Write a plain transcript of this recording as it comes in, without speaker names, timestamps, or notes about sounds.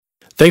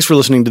Thanks for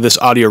listening to this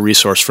audio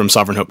resource from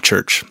Sovereign Hope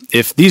Church.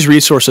 If these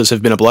resources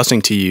have been a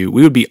blessing to you,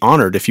 we would be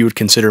honored if you would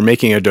consider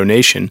making a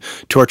donation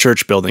to our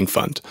church building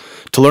fund.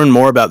 To learn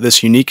more about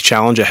this unique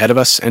challenge ahead of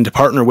us and to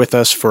partner with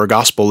us for a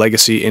gospel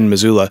legacy in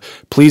Missoula,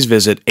 please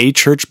visit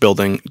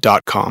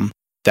achurchbuilding.com.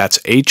 That's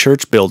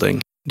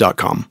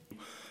achurchbuilding.com.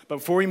 But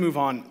before we move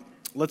on,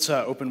 let's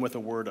open with a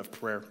word of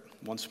prayer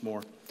once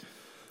more.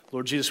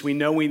 Lord Jesus, we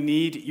know we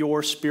need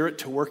your Spirit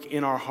to work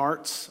in our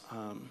hearts.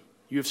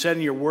 You have said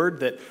in your word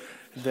that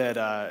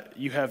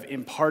you have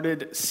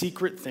imparted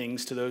secret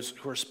things to those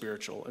who are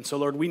spiritual. And so,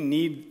 Lord, we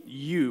need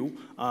you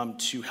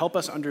to help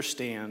us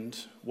understand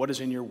what is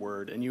in your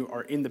word. And you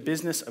are in the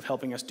business of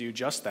helping us do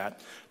just that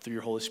through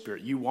your Holy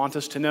Spirit. You want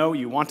us to know,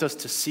 you want us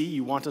to see,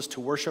 you want us to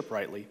worship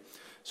rightly.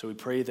 So we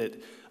pray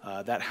that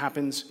that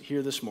happens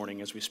here this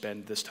morning as we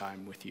spend this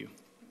time with you.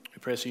 We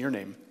pray this in your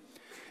name.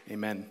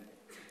 Amen.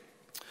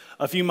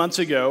 A few months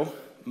ago,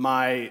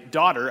 my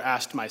daughter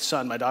asked my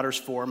son, my daughter's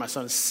 4, my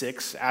son is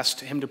 6,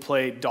 asked him to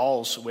play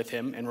dolls with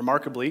him, and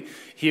remarkably,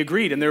 he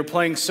agreed. And they were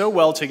playing so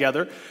well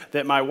together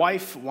that my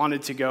wife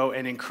wanted to go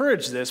and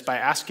encourage this by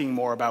asking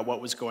more about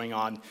what was going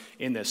on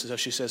in this. And so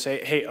she says,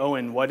 hey,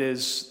 Owen, what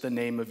is the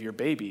name of your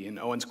baby? And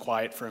Owen's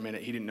quiet for a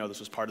minute. He didn't know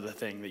this was part of the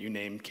thing that you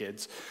name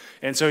kids.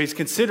 And so he's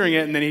considering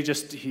it, and then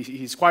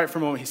he's quiet for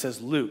a moment. He says,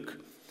 Luke.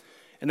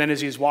 And then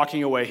as he's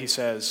walking away, he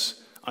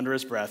says, under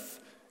his breath,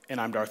 and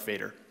I'm Darth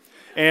Vader.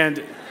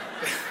 And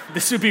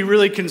this would be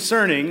really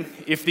concerning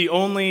if the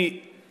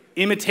only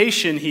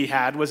imitation he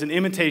had was an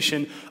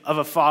imitation of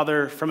a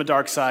father from a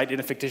dark side in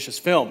a fictitious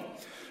film.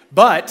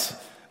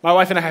 But my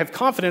wife and I have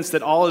confidence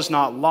that all is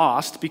not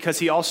lost because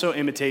he also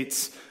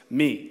imitates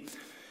me.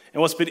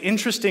 And what's been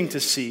interesting to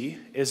see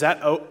is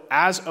that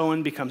as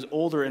Owen becomes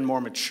older and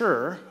more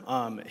mature,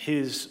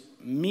 his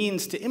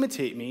means to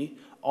imitate me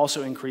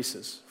also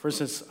increases. For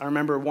instance, I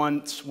remember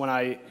once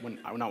when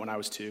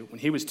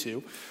he was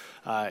 2,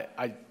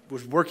 I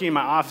was working in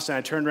my office and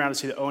I turned around to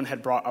see that Owen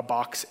had brought a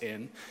box in.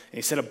 And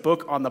he set a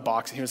book on the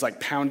box and he was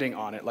like pounding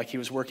on it like he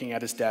was working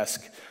at his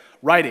desk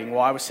writing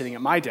while I was sitting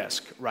at my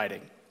desk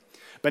writing.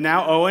 But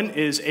now Owen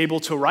is able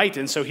to write,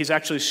 and so he's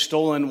actually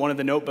stolen one of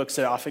the notebooks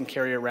that I often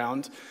carry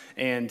around,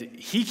 and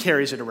he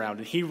carries it around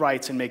and he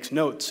writes and makes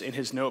notes in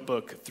his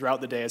notebook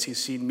throughout the day as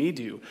he's seen me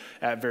do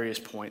at various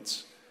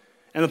points.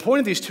 And the point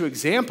of these 2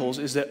 examples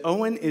is that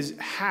Owen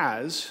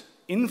has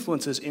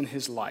influences in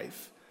his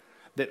life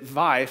that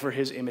vie for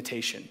his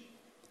imitation.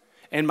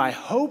 And my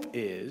hope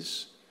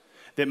is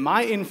that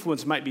my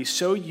influence might be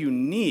so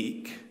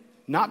unique,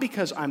 not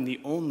because I'm the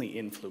only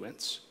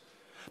influence,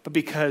 but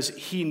because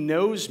he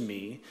knows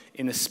me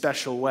in a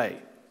special way.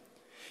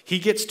 He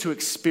gets to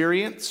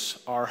experience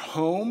our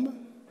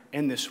home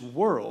and this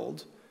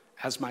world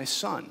as my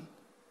son.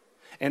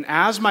 And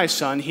as my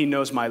son, he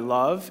knows my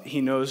love,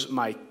 he knows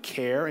my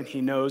care, and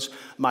he knows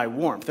my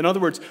warmth. In other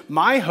words,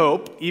 my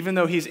hope, even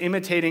though he's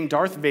imitating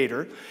Darth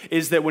Vader,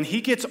 is that when he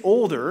gets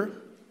older,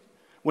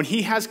 when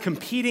he has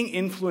competing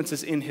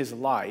influences in his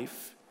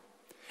life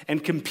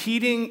and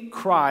competing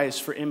cries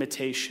for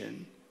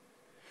imitation,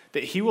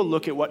 that he will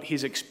look at what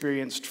he's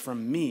experienced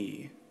from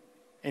me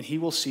and he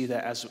will see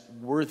that as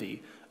worthy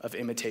of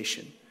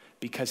imitation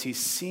because he's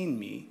seen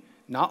me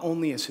not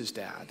only as his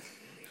dad,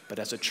 but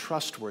as a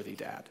trustworthy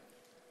dad.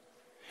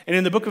 And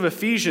in the book of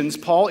Ephesians,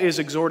 Paul is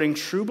exhorting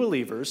true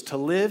believers to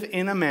live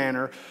in a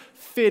manner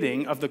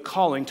fitting of the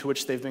calling to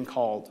which they've been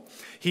called.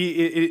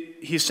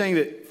 He's saying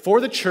that for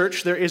the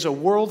church, there is a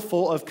world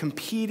full of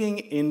competing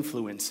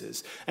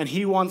influences. And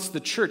he wants the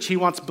church, he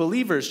wants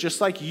believers just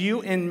like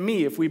you and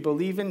me, if we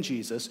believe in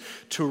Jesus,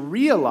 to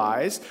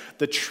realize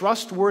the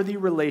trustworthy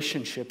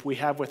relationship we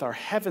have with our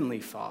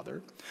Heavenly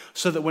Father,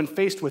 so that when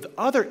faced with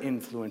other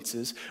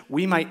influences,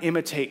 we might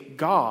imitate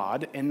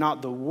God and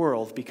not the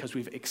world because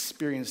we've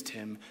experienced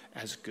him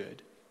as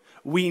good.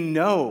 We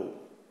know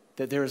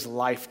that there is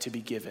life to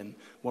be given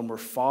when we're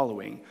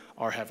following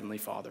our Heavenly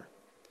Father.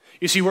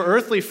 You see, where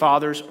earthly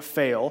fathers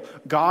fail,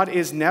 God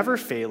is never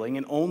failing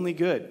and only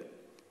good.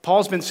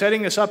 Paul's been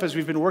setting this up as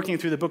we've been working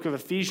through the book of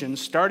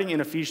Ephesians, starting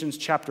in Ephesians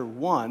chapter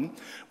 1,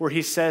 where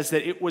he says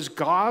that it was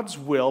God's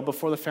will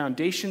before the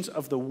foundations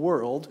of the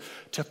world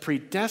to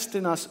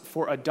predestine us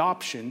for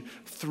adoption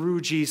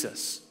through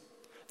Jesus.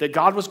 That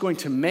God was going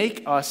to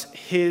make us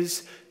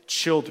his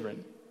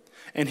children.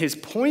 And his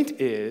point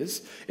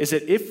is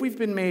that if we've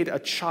been made a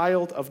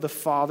child of the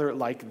Father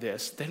like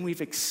this, then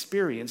we've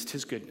experienced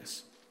his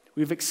goodness.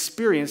 We've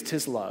experienced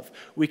his love.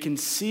 We can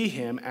see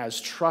him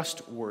as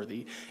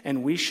trustworthy,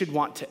 and we should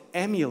want to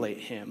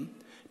emulate him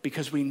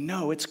because we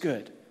know it's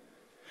good.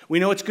 We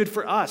know it's good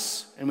for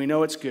us, and we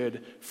know it's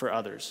good for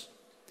others.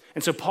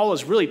 And so Paul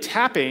is really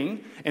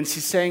tapping, and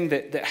he's saying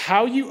that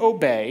how you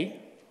obey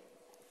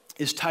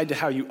is tied to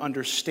how you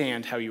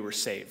understand how you were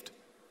saved.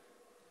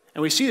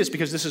 And we see this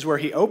because this is where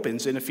he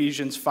opens in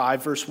Ephesians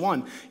 5, verse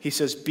 1. He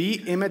says,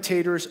 "Be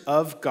imitators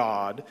of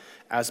God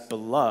as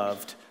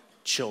beloved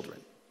children."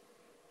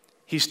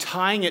 He's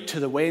tying it to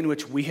the way in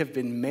which we have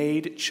been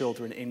made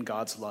children in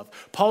God's love.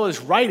 Paul is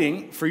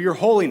writing for your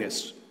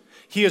holiness.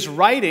 He is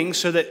writing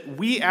so that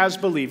we as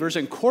believers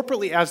and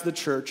corporately as the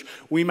church,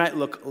 we might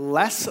look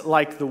less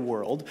like the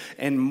world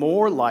and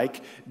more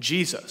like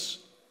Jesus.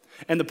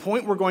 And the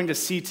point we're going to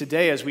see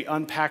today as we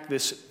unpack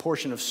this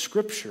portion of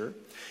Scripture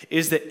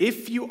is that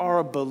if you are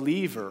a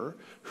believer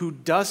who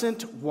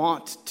doesn't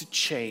want to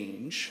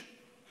change,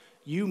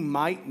 you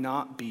might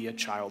not be a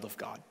child of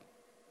God.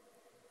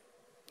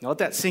 Now let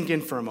that sink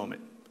in for a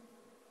moment.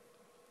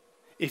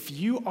 If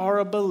you are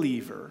a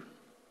believer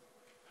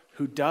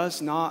who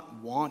does not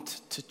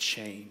want to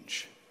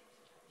change,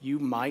 you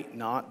might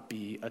not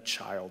be a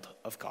child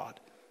of God.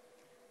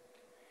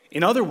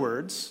 In other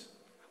words,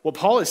 what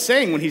Paul is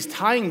saying when he's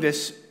tying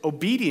this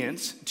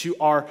obedience to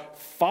our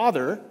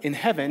Father in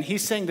heaven,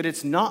 he's saying that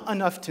it's not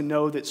enough to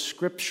know that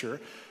Scripture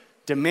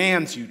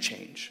demands you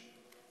change.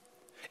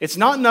 It's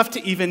not enough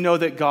to even know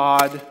that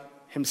God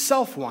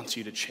himself wants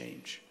you to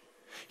change.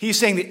 He's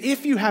saying that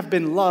if you have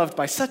been loved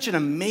by such an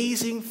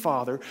amazing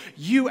Father,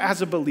 you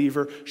as a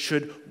believer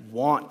should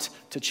want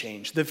to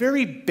change. The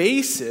very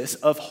basis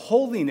of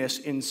holiness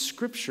in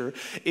Scripture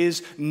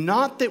is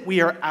not that we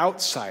are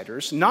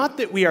outsiders, not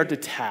that we are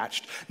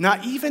detached,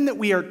 not even that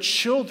we are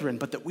children,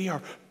 but that we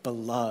are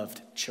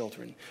beloved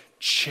children,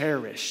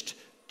 cherished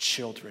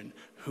children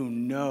who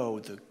know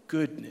the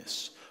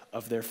goodness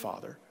of their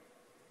Father.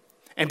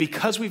 And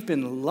because we've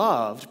been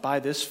loved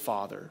by this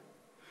Father,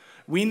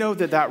 we know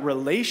that that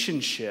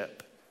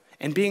relationship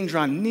and being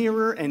drawn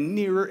nearer and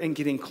nearer and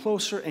getting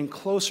closer and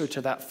closer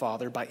to that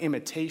Father by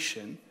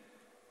imitation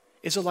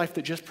is a life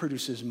that just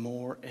produces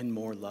more and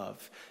more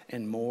love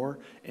and more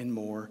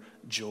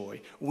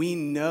joy. We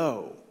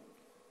know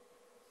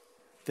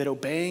that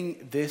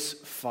obeying this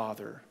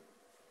Father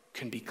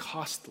can be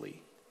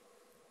costly,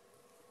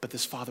 but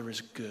this Father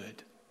is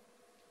good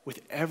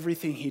with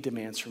everything he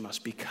demands from us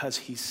because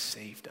he's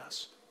saved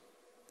us.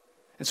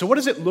 And so what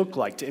does it look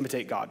like to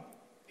imitate God?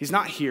 He's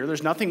not here.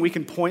 There's nothing we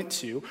can point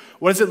to.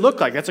 What does it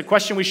look like? That's a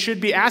question we should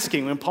be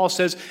asking when Paul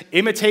says,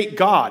 imitate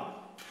God.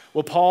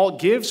 Well, Paul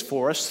gives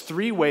for us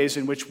 3 ways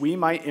in which we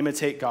might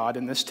imitate God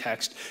in this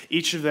text.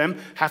 Each of them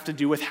have to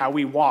do with how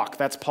we walk.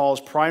 That's Paul's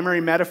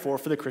primary metaphor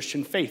for the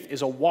Christian faith,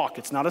 is a walk.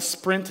 It's not a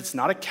sprint. It's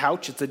not a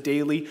couch. It's a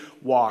daily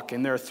walk.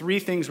 And there are 3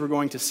 things we're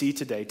going to see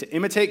today. To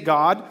imitate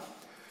God,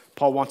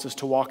 Paul wants us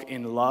to walk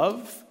in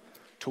love,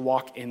 to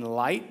walk in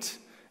light,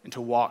 and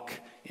to walk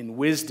in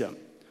wisdom.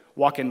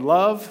 Walk in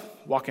love,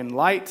 walk in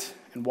light,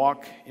 and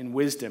walk in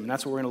wisdom. And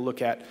that's what we're going to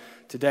look at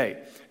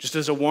today. Just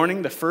as a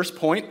warning, the first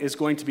point is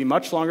going to be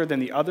much longer than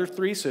the other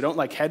 3, so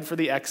don't head for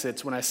the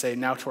exits when I say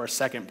now to our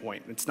second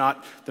point. They're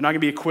not going to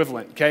be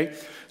equivalent, okay?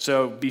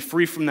 So be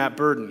free from that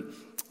burden.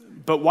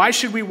 But why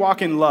should we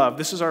walk in love?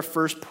 This is our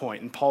first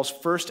point and Paul's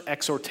first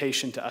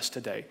exhortation to us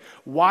today.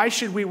 Why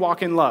should we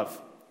walk in love?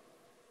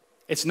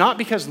 It's not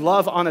because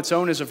love on its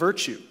own is a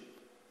virtue.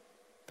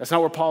 That's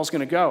not where Paul's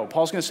going to go.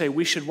 Paul's going to say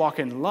we should walk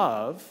in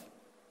love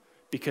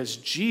because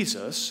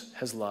Jesus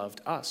has loved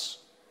us.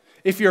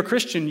 If you're a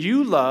Christian,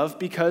 you love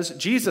because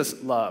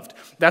Jesus loved.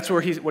 That's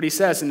what he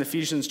says in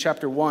Ephesians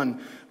chapter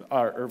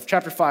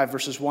 5,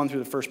 verses 1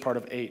 through the first part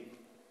of 8.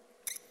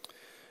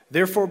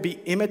 Therefore, be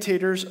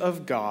imitators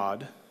of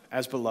God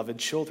as beloved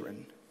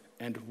children,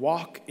 and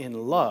walk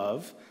in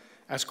love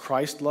as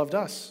Christ loved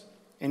us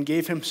and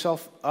gave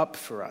himself up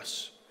for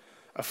us,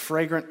 a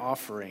fragrant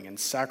offering and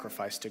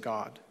sacrifice to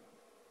God.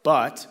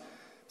 But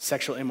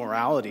sexual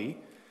immorality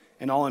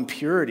and all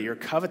impurity or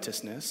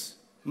covetousness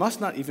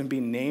must not even be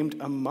named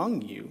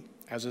among you,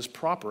 as is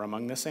proper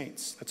among the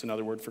saints. That's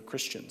another word for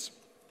Christians.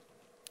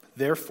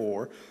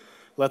 Therefore,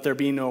 let there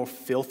be no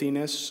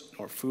filthiness,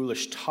 nor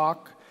foolish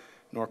talk,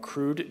 nor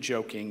crude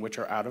joking, which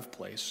are out of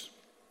place,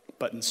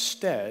 but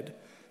instead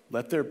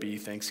let there be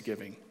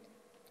thanksgiving.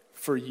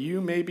 For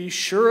you may be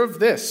sure of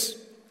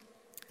this,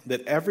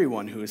 that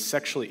everyone who is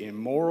sexually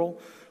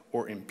immoral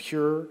or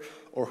impure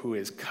or who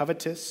is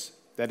covetous,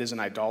 that is an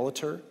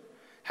idolater,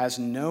 has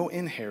no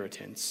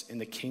inheritance in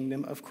the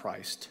kingdom of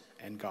Christ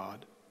and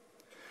God.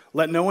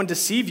 Let no one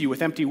deceive you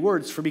with empty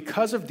words, for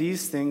because of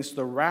these things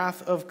the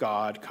wrath of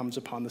God comes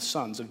upon the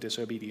sons of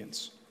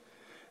disobedience.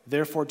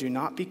 Therefore do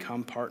not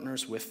become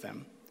partners with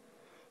them.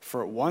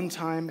 For at one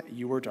time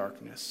you were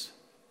darkness,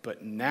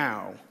 but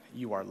now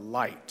you are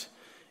light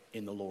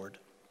in the Lord.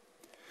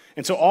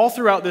 And so all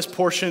throughout this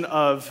portion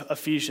of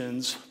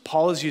Ephesians,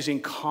 Paul is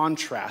using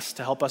contrast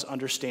to help us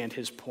understand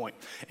his point.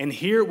 And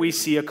here we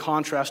see a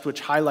contrast which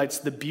highlights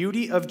the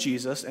beauty of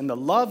Jesus and the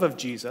love of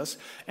Jesus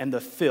and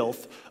the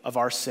filth of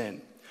our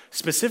sin.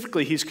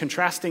 Specifically, he's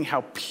contrasting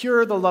how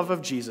pure the love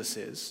of Jesus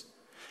is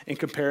in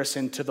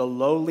comparison to the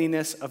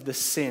lowliness of the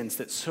sins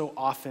that so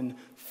often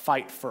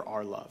fight for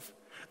our love,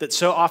 that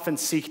so often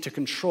seek to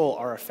control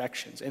our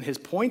affections. And his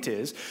point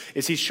is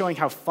he's showing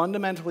how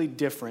fundamentally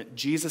different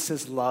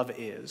Jesus' love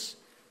is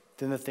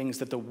than the things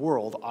that the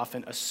world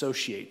often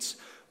associates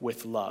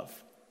with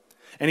love.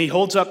 And he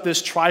holds up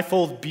this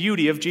trifold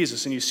beauty of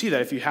Jesus. And you see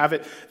that if you have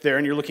it there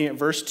and you're looking at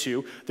verse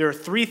 2, there are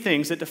 3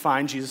 things that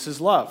define Jesus'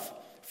 love.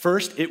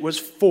 First, it was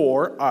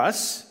for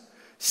us.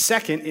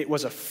 Second, it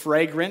was a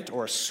fragrant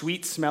or a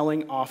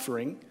sweet-smelling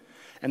offering.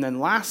 And then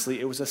lastly,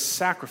 it was a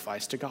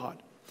sacrifice to God.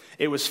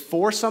 It was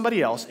for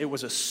somebody else. It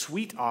was a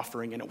sweet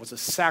offering, and it was a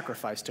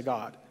sacrifice to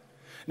God.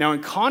 Now,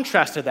 in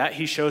contrast to that,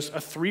 he shows a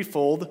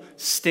threefold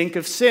stink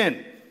of sin.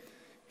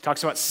 He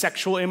talks about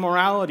sexual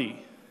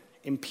immorality,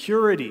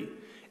 impurity,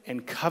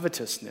 and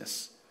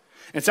covetousness.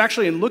 And it's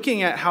actually in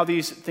looking at how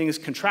these things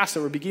contrast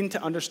that we're beginning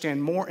to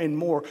understand more and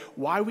more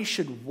why we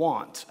should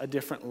want a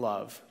different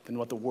love than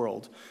what the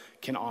world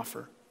can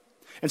offer.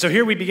 And so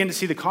here we begin to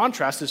see the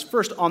contrast is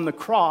first, on the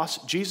cross,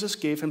 Jesus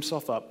gave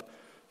himself up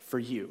for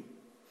you.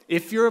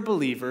 If you're a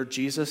believer,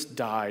 Jesus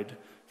died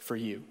for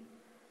you.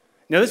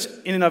 Now, this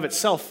in and of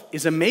itself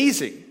is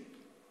amazing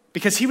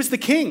because he was the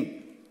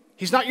king.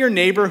 He's not your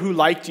neighbor who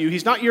liked you.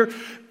 He's not your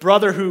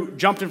brother who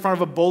jumped in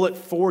front of a bullet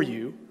for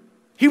you.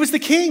 He was the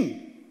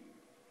king.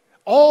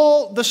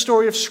 All the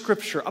story of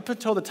Scripture up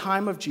until the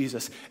time of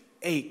Jesus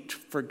ached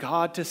for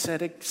God to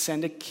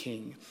send a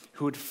king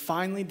who would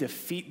finally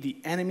defeat the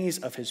enemies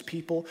of his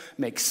people,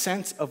 make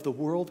sense of the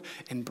world,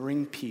 and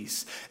bring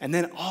peace. And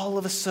then all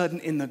of a sudden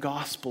in the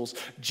Gospels,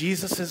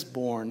 Jesus is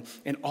born,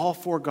 and all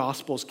four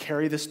Gospels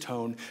carry this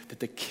tone that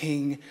the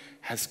king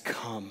has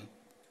come.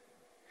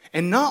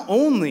 And not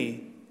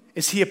only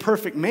is he a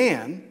perfect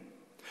man,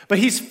 but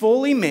he's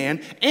fully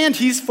man and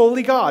he's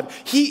fully God.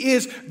 He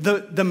is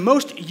the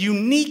most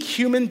unique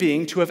human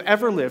being to have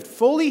ever lived,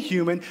 fully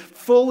human,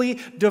 fully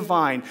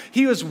divine.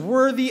 He was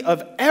worthy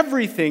of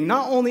everything,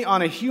 not only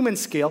on a human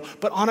scale,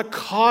 but on a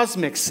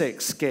cosmic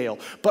scale.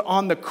 But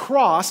on the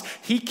cross,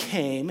 he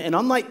came, and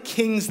unlike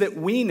kings that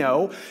we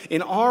know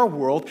in our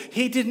world,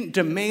 he didn't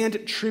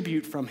demand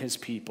tribute from his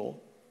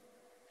people.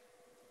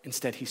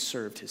 Instead, he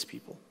served his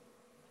people.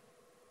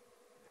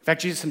 In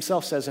fact, Jesus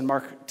himself says in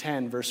Mark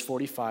 10, verse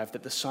 45,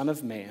 that the Son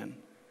of Man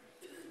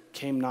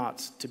came not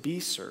to be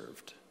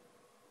served,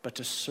 but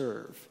to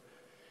serve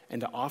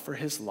and to offer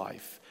his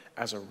life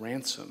as a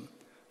ransom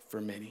for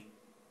many.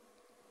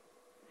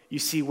 You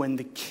see, when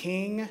the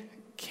king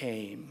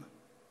came,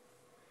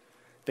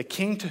 the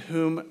king to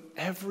whom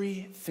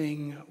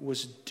everything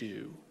was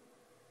due,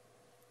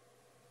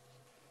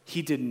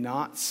 he did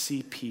not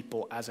see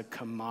people as a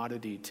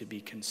commodity to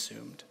be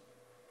consumed.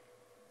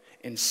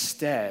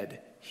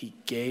 Instead, he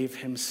gave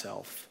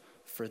himself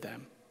for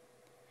them.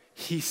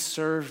 He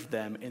served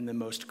them in the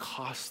most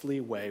costly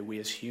way we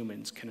as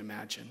humans can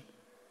imagine,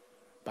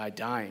 by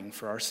dying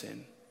for our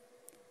sin.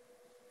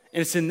 And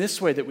it's in this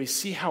way that we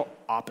see how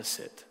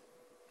opposite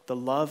the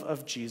love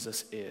of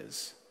Jesus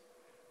is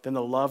than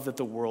the love that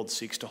the world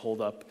seeks to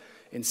hold up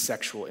in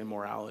sexual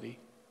immorality.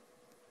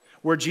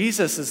 Where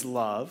Jesus'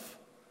 love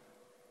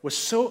was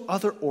so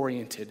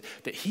other-oriented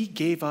that he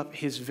gave up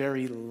his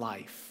very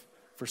life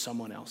for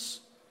someone else,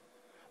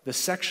 the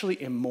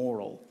sexually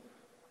immoral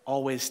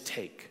always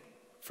take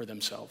for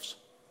themselves.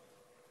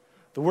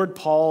 The word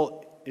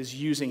Paul is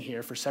using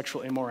here for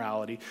sexual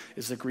immorality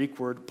is the Greek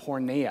word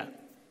porneia,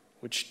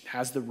 which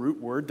has the root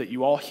word that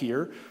you all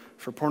hear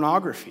for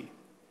pornography.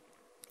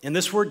 And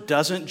this word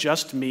doesn't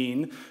just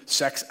mean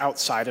sex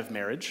outside of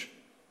marriage,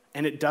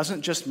 and it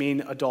doesn't just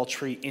mean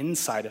adultery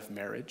inside of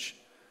marriage,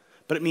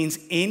 but it means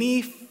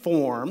any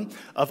form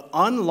of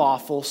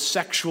unlawful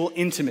sexual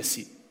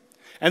intimacy.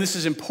 And this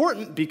is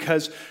important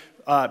because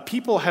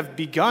people have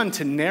begun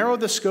to narrow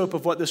the scope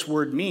of what this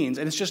word means,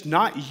 and it's just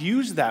not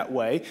used that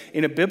way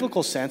in a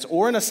biblical sense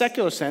or in a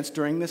secular sense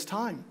during this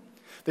time.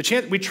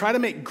 We try to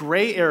make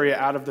gray area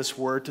out of this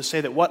word to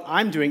say that what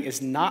I'm doing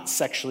is not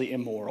sexually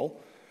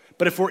immoral,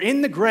 but if we're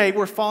in the gray,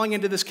 we're falling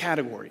into this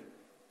category.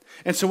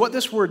 And so what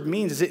this word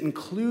means is it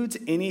includes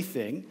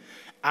anything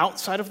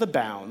outside of the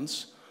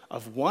bounds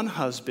of one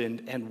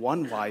husband and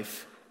one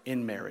wife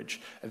in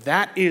marriage.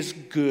 That is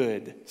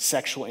good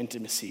sexual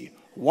intimacy.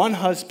 One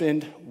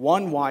husband,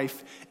 one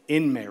wife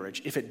in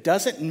marriage. If it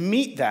doesn't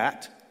meet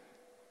that,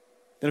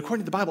 then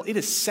according to the Bible, it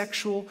is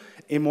sexual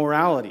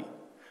immorality.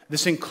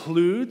 This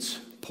includes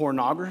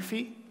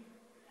pornography.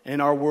 And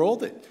in our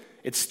world,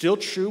 it's still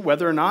true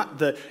whether or not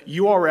the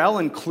URL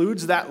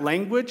includes that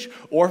language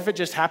or if it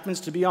just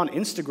happens to be on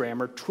Instagram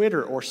or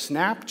Twitter or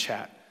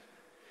Snapchat.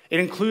 It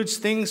includes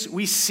things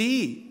we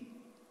see.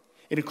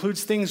 It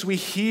includes things we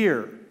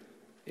hear.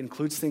 It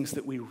includes things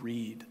that we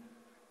read.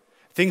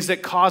 Things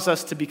that cause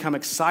us to become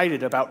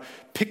excited about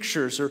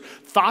pictures or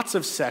thoughts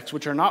of sex,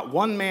 which are not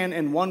one man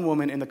and one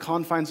woman in the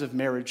confines of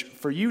marriage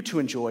for you to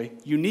enjoy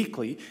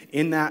uniquely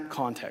in that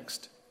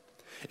context.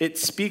 It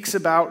speaks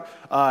about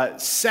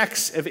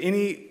sex of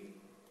any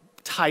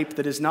type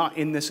that is not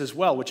in this as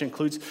well, which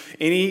includes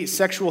any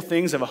sexual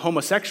things of a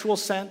homosexual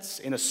sense,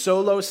 in a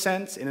solo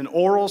sense, in an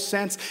oral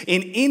sense,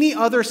 in any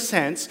other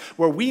sense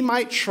where we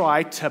might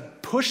try to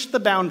push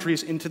the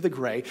boundaries into the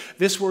gray.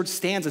 This word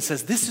stands and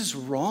says, this is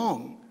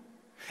wrong.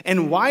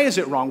 And why is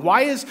it wrong?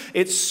 Why is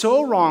it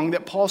so wrong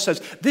that Paul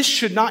says, this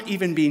should not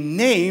even be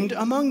named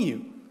among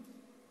you?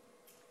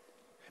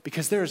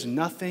 Because there is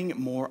nothing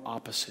more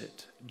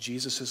opposite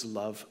Jesus'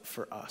 love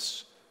for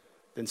us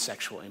than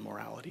sexual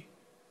immorality.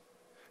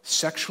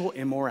 Sexual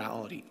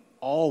immorality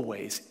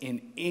always,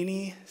 in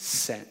any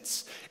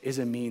sense, is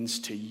a means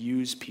to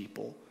use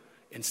people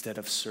instead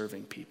of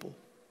serving people.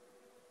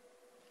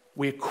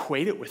 We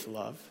equate it with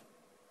love.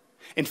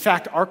 In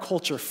fact, our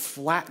culture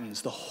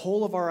flattens the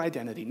whole of our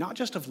identity, not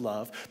just of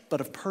love,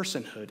 but of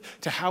personhood,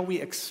 to how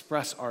we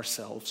express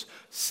ourselves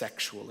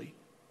sexually.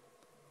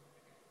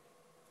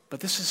 But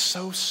this is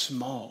so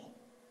small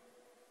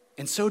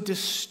and so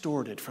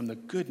distorted from the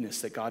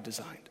goodness that God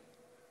designed.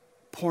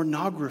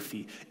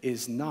 Pornography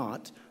is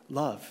not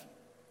love.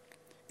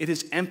 It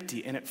is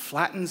empty, and it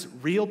flattens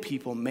real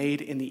people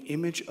made in the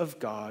image of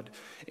God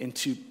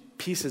into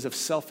pieces of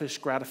selfish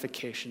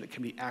gratification that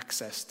can be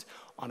accessed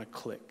on a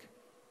click.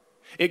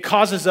 It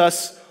causes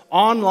us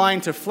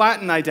online to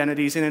flatten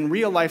identities and in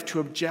real life to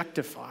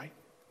objectify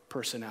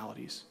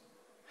personalities.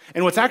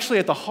 And what's actually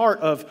at the heart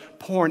of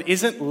porn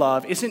isn't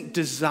love, isn't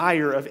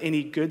desire of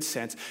any good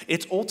sense.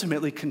 It's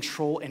ultimately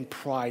control and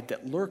pride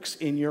that lurks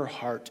in your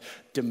heart,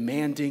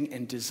 demanding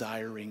and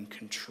desiring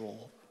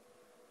control.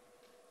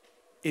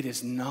 It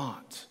is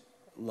not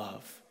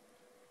love,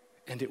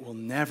 and it will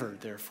never,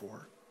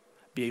 therefore,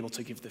 be able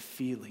to give the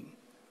feeling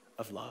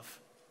of love.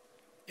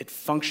 It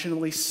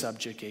functionally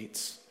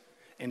subjugates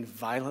and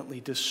violently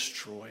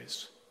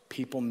destroys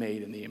people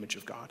made in the image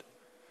of God.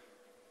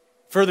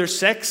 Further,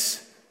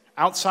 sex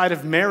outside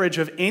of marriage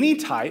of any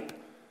type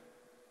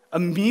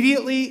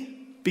immediately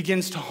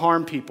begins to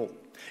harm people.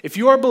 If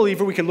you are a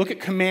believer, we can look at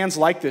commands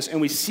like this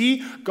and we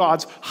see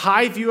God's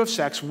high view of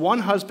sex, one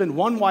husband,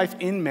 one wife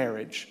in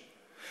marriage.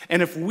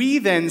 And if we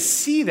then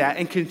see that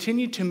and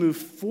continue to move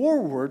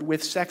forward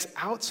with sex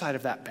outside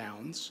of that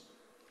bounds,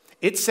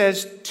 it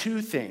says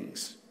two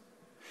things.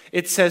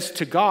 It says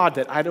to God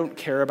that I don't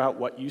care about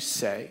what you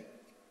say.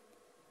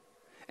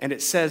 And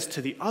it says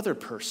to the other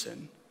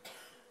person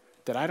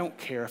that I don't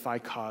care if I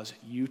cause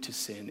you to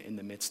sin in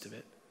the midst of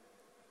it.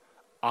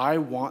 I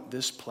want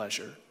this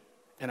pleasure,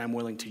 and I'm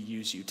willing to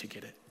use you to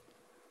get it.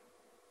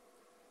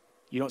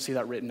 You don't see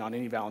that written on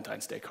any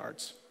Valentine's Day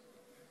cards.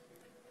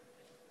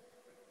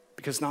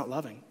 Because it's not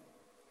loving.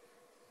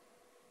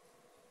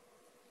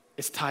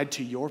 It's tied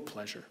to your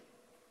pleasure.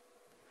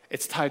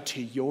 It's tied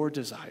to your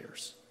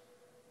desires.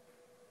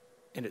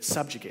 And it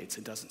subjugates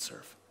and doesn't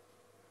serve.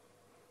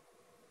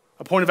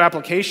 A point of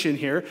application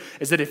here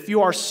is that if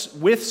you are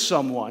with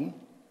someone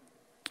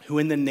who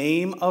in the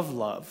name of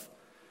love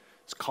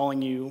is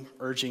calling you,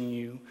 urging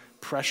you,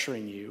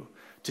 pressuring you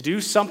to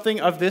do something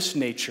of this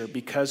nature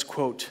because,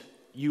 quote,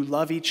 you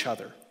love each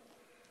other,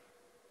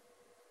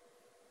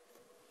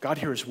 God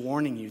here is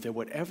warning you that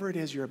whatever it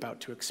is you're about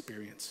to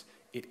experience,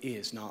 it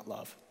is not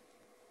love.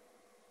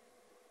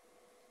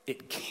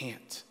 It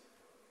can't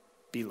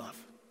be love.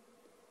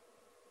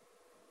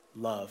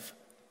 Love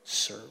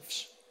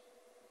serves.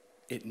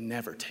 It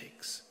never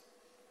takes.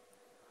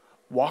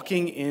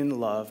 Walking in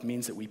love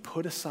means that we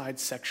put aside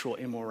sexual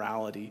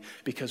immorality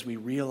because we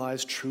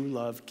realize true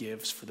love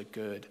gives for the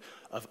good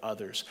of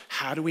others.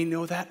 How do we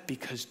know that?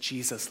 Because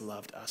Jesus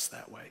loved us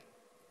that way.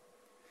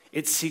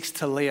 It seeks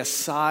to lay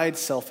aside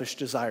selfish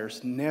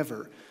desires,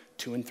 never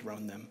to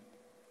enthrone them.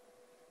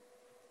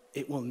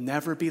 It will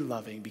never be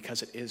loving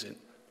because it isn't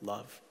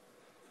love.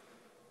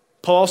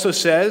 Paul also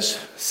says,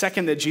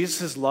 second, that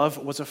Jesus' love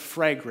was a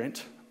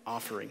fragrant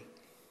offering.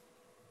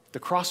 The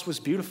cross was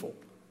beautiful.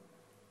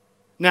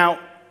 Now,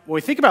 when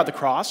we think about the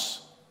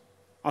cross,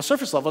 on a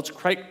surface level, it's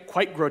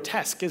quite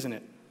grotesque, isn't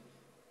it?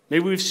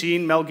 Maybe we've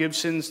seen Mel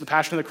Gibson's The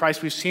Passion of the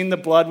Christ, we've seen the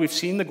blood, we've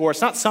seen the gore.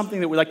 It's not something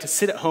that we like to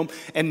sit at home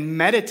and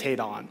meditate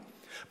on.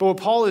 But what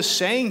Paul is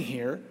saying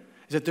here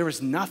is that there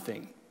is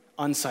nothing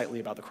unsightly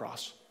about the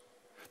cross.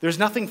 There's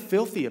nothing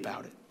filthy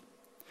about it.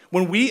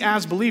 When we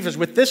as believers,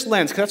 with this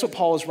lens, because that's what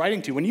Paul is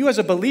writing to, when you as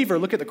a believer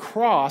look at the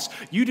cross,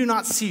 you do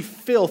not see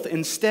filth.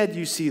 Instead,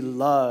 you see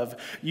love.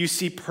 You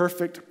see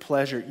perfect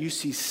pleasure. You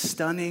see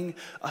stunning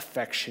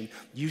affection.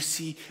 You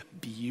see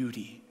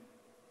beauty.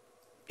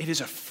 It is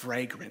a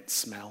fragrant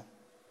smell.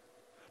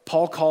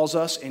 Paul calls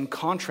us, in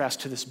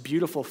contrast to this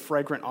beautiful,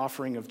 fragrant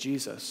offering of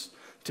Jesus,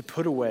 to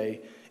put away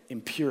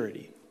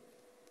impurity.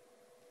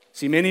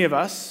 See, many of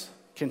us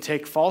can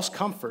take false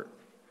comfort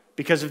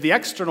because of the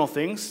external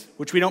things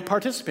which we don't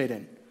participate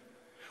in.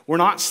 We're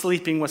not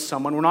sleeping with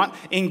someone. We're not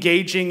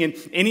engaging in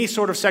any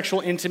sort of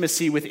sexual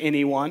intimacy with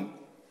anyone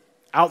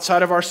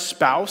outside of our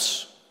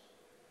spouse.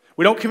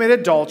 We don't commit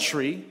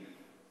adultery.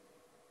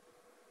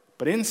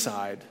 But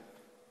inside,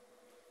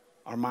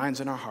 our minds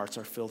and our hearts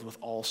are filled with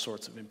all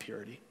sorts of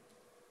impurity.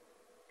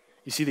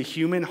 You see, the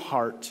human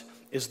heart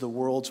is the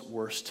world's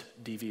worst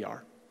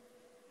DVR.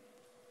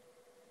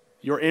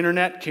 Your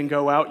internet can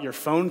go out, your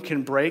phone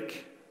can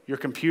break, your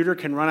computer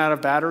can run out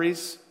of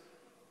batteries,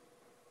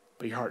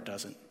 but your heart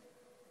doesn't.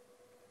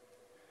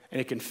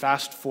 And it can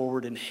fast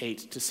forward in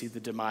hate to see the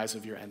demise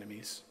of your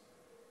enemies.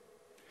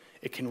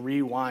 It can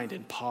rewind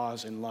and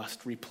pause in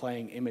lust,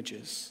 replaying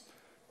images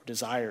or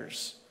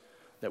desires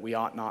that we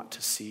ought not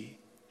to see.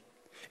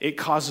 It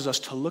causes us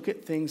to look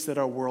at things that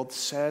our world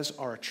says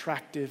are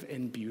attractive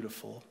and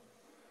beautiful,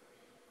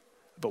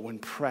 but when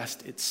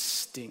pressed, it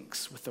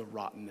stinks with the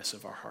rottenness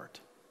of our heart.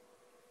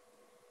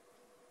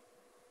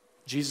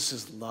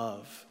 Jesus'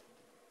 love,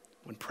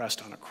 when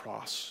pressed on a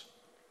cross,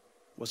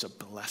 was a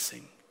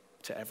blessing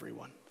to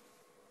everyone.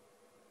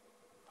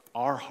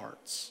 Our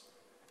hearts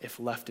if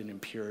left in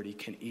impurity,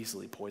 can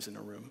easily poison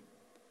a room.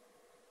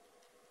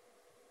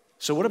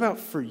 So what about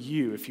for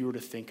you, if you were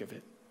to think of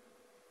it?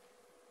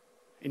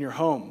 In your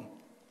home,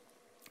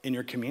 in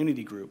your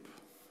community group,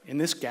 in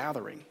this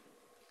gathering,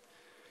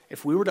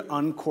 if we were to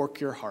uncork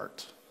your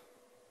heart,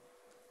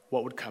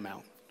 what would come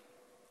out?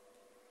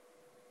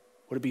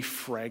 Would it be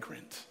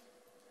fragrant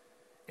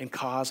and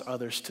cause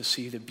others to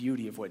see the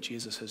beauty of what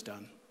Jesus has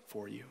done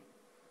for you?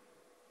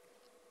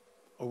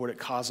 Or would it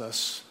cause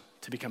us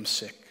to become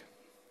sick?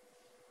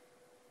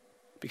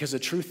 Because the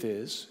truth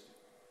is,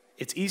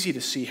 it's easy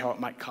to see how it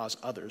might cause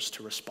others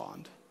to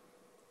respond.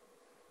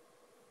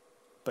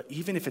 But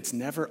even if it's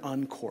never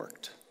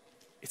uncorked,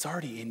 it's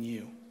already in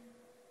you.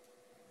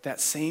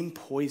 That same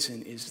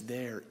poison is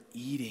there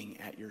eating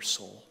at your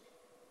soul.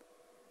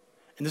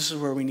 And this is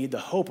where we need the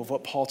hope of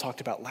what Paul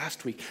talked about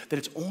last week, that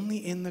it's only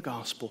in the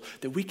gospel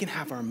that we can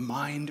have our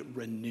mind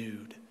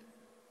renewed,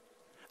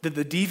 that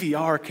the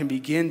DVR can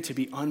begin to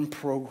be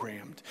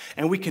unprogrammed,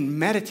 and we can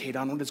meditate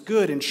on what is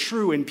good and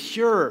true and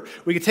pure.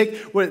 We can take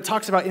what it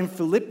talks about in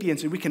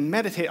Philippians, and we can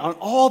meditate on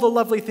all the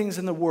lovely things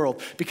in the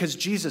world, because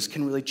Jesus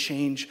can really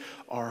change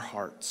our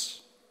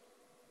hearts.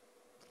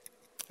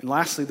 And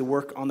lastly, the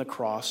work on the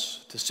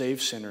cross to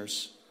save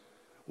sinners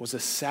was a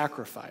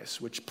sacrifice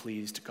which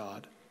pleased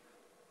God.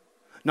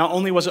 Not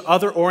only was it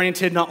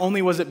other-oriented, not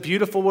only was it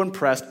beautiful when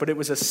pressed, but it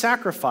was a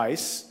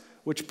sacrifice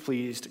which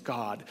pleased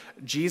God.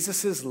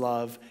 Jesus'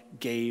 love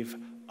gave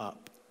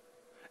up.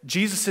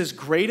 Jesus'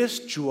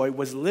 greatest joy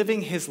was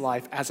living his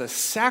life as a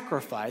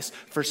sacrifice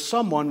for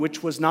someone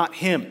which was not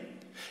him.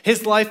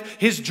 His life,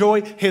 his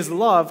joy, his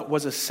love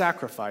was a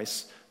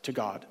sacrifice to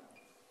God.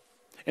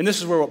 And this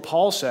is where what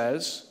Paul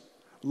says,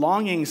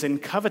 longings and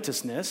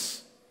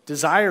covetousness,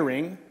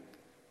 desiring,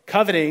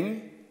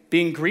 coveting,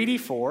 being greedy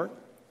for,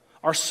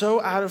 are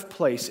so out of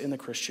place in the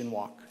Christian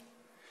walk.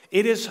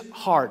 It is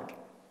hard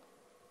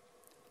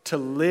to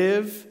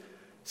live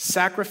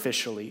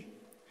sacrificially.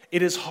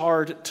 It is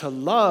hard to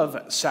love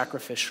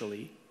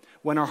sacrificially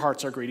when our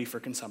hearts are greedy for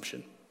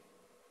consumption.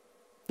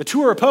 The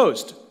two are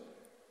opposed.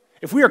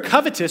 If we are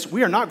covetous,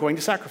 we are not going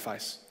to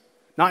sacrifice.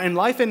 Not in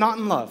life and not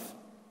in love.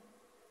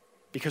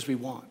 Because we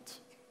want.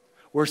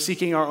 We're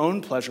seeking our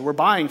own pleasure. We're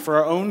buying for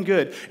our own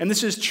good. And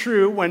this is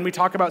true when we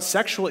talk about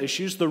sexual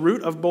issues. The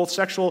root of both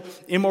sexual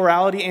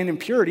immorality and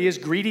impurity is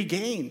greedy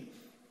gain.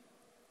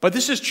 But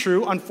this is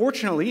true,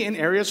 unfortunately, in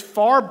areas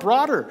far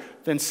broader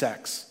than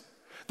sex.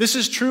 This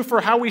is true for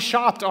how we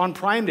shopped on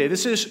Prime Day.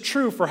 This is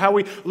true for how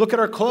we look at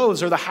our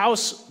clothes or the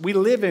house we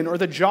live in or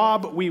the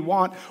job we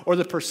want or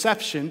the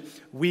perception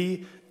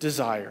we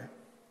desire.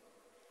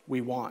 We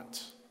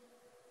want,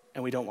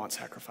 and we don't want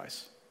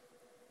sacrifice.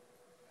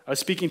 I was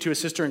speaking to a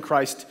sister in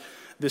Christ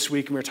this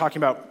week, and we were talking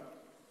about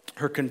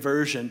her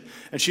conversion.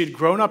 And she had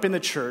grown up in the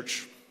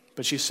church,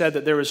 but she said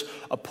that there was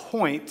a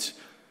point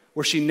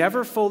where she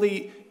never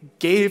fully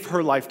gave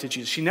her life to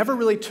Jesus. She never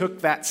really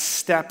took that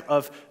step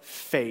of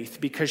faith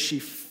because she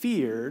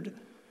feared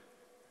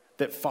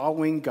that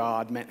following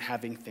God meant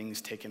having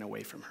things taken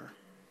away from her.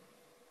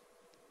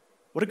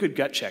 What a good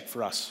gut check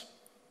for us.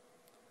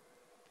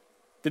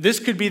 That this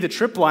could be the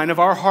trip line of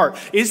our heart.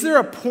 Is there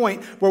a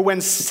point where when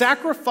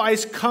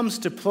sacrifice comes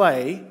to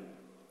play,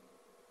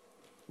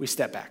 we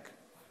step back?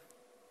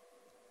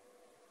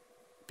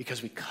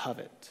 Because we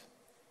covet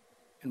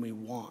and we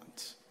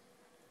want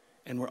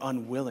and we're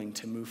unwilling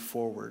to move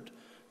forward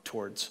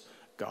towards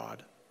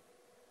God.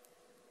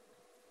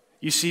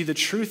 You see, the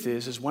truth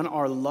is when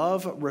our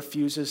love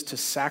refuses to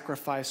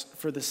sacrifice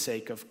for the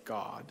sake of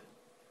God,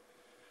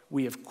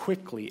 we have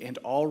quickly and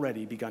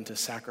already begun to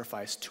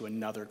sacrifice to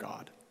another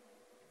God.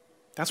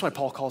 That's why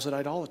Paul calls it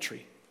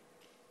idolatry.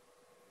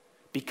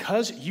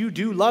 Because you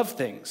do love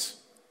things,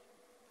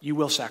 you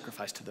will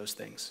sacrifice to those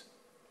things.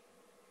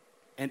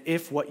 And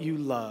if what you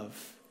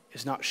love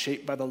is not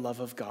shaped by the love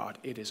of God,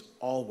 it is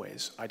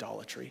always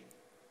idolatry.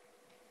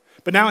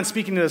 But now in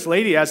speaking to this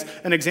lady as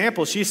an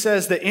example, she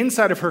says that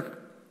inside of her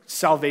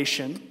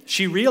salvation,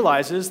 she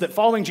realizes that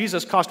following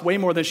Jesus cost way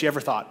more than she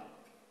ever thought.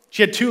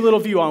 She had too little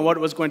view on what it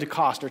was going to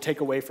cost or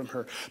take away from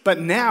her. But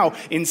now,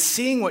 in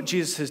seeing what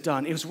Jesus has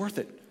done, it was worth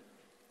it.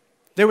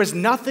 There was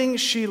nothing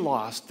she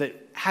lost that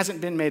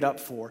hasn't been made up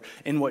for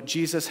in what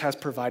Jesus has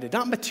provided,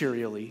 not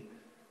materially,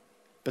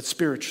 but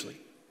spiritually.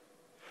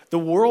 The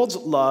world's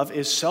love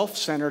is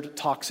self-centered,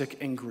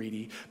 toxic, and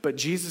greedy, but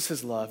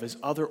Jesus' love is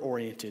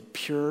other-oriented,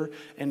 pure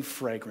and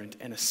fragrant,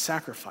 and a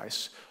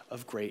sacrifice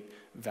of great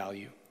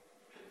value.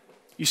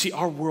 You see,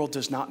 our world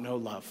does not know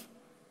love.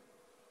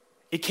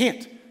 It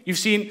can't. You've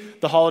seen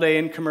the Holiday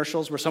Inn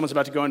commercials where someone's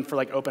about to go in for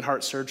like open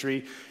heart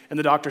surgery and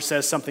the doctor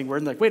says something weird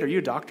and they're like, wait, are you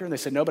a doctor? And they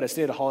say, no, but I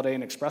stayed at a Holiday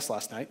Inn Express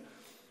last night.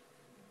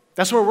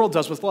 That's what our world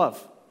does with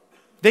love.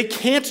 They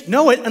can't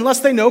know it unless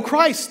they know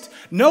Christ.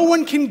 No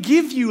one can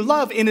give you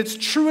love in its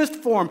truest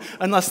form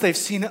unless they've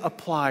seen it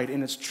applied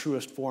in its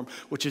truest form,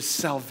 which is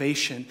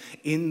salvation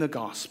in the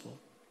gospel.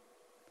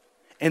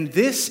 And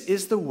this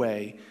is the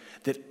way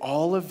that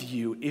all of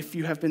you, if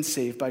you have been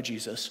saved by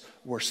Jesus,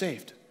 were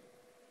saved.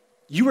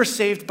 You were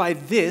saved by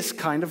this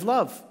kind of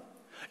love.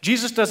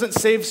 Jesus doesn't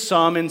save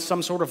some in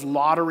some sort of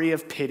lottery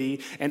of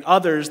pity, and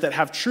others that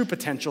have true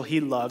potential he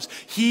loves.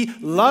 He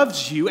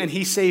loves you and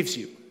he saves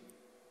you.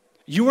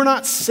 You are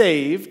not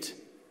saved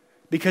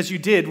because you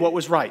did what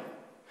was right.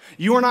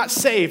 You are not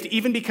saved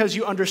even because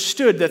you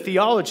understood the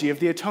theology of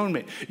the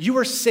atonement. You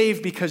are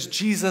saved because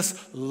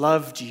Jesus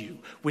loved you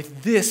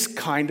with this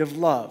kind of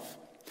love,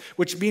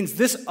 which means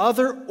this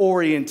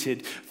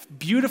other-oriented,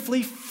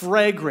 beautifully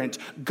fragrant,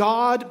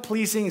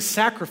 God-pleasing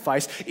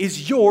sacrifice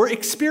is your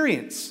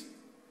experience.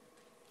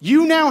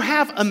 You now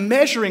have a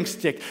measuring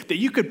stick that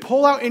you could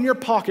pull out in your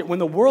pocket when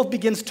the world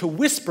begins to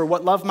whisper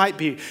what love might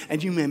be,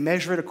 and you may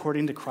measure it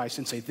according to Christ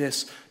and say,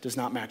 this does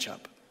not match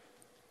up.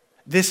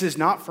 This is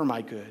not for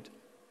my good.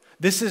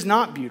 This is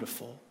not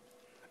beautiful.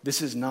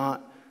 This is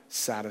not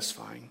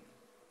satisfying.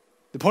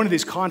 The point of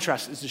these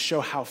contrasts is to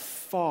show how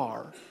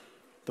far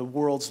the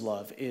world's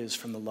love is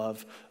from the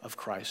love of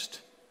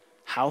Christ.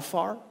 How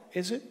far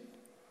is it?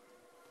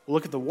 Well,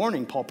 look at the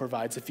warning Paul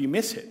provides if you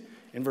miss it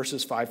in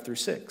verses 5 through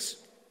 6.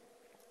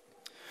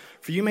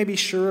 For you may be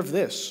sure of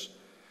this,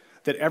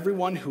 that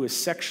everyone who is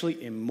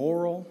sexually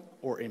immoral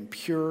or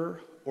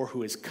impure or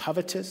who is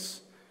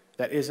covetous,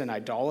 that is an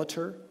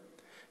idolater,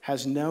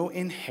 has no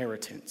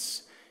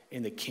inheritance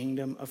in the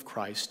kingdom of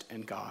Christ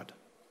and God.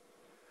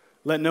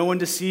 Let no one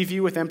deceive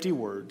you with empty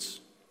words,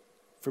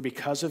 for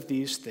because of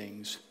these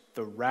things,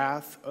 the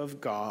wrath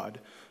of God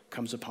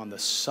comes upon the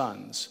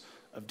sons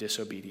of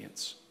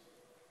disobedience.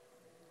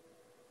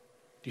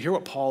 Do you hear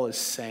what Paul is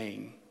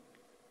saying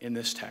in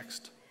this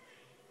text?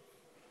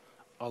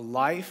 A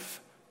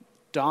life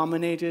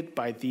dominated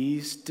by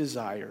these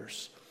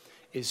desires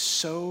is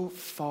so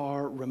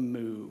far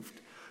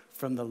removed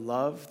from the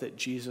love that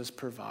Jesus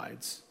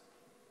provides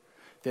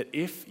that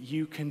if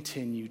you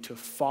continue to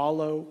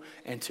follow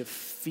and to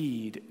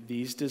feed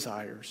these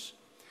desires,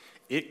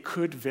 it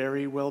could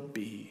very well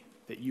be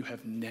that you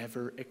have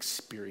never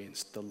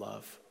experienced the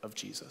love of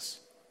Jesus.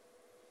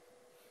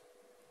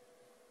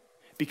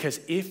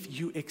 Because if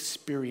you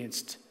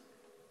experienced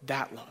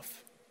that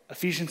love,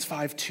 Ephesians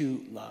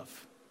 5:2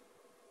 love,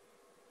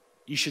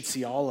 you should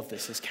see all of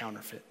this as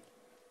counterfeit.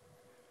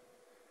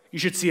 You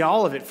should see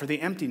all of it for the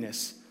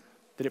emptiness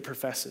that it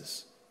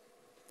professes.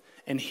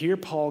 And here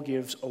Paul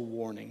gives a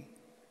warning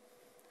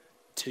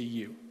to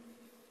you,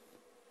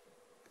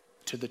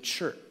 to the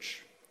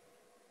church,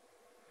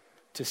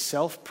 to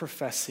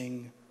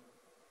self-professing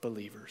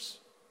believers,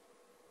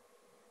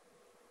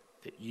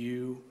 that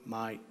you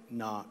might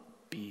not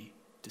be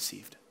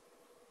deceived.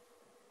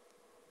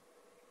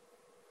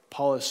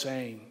 Paul is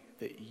saying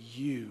that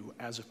you,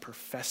 as a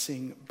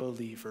professing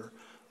believer,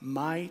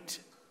 might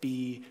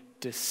be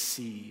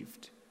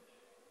deceived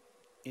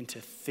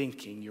into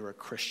thinking you're a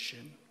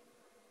Christian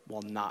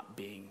while not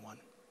being one.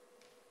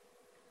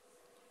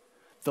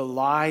 The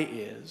lie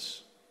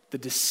is, the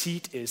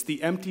deceit is,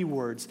 the empty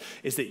words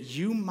is that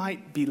you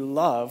might be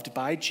loved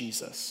by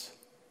Jesus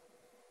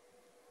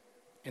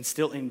and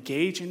still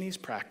engage in these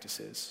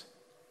practices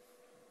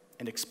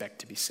and expect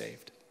to be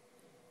saved.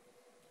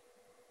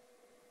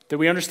 That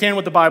we understand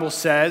what the Bible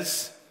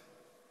says,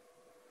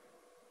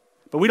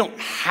 but we don't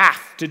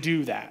have to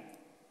do that.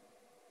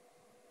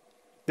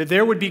 That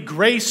there would be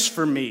grace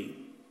for me.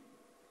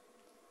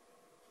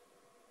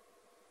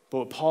 But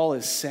what Paul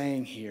is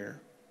saying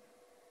here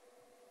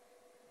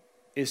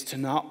is to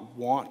not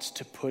want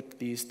to put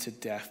these to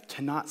death,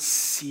 to not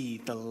see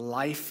the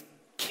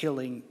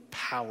life-killing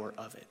power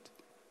of it,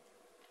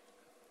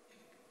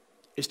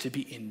 is to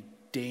be in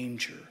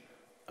danger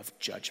of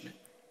judgment.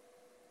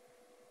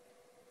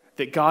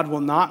 That God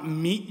will not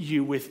meet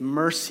you with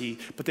mercy,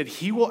 but that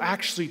he will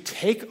actually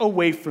take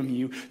away from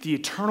you the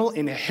eternal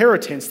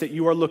inheritance that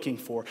you are looking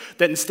for.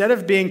 That instead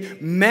of being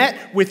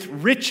met with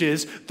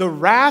riches, the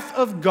wrath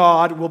of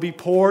God will be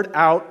poured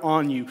out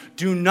on you.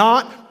 Do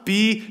not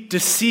be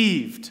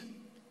deceived.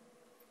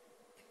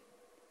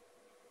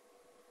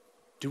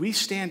 Do we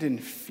stand in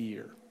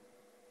fear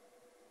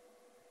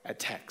at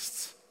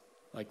texts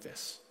like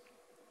this?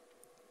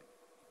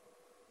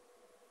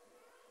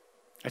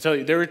 I tell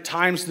you, there are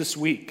times this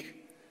week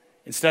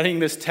in studying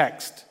this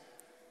text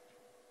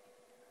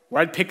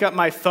where I'd pick up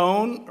my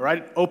phone or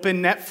I'd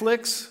open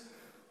Netflix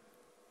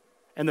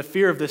and the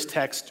fear of this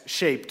text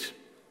shaped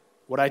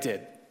what I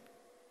did.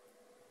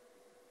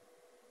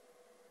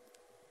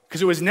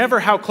 Because it was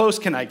never how close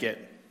can I get.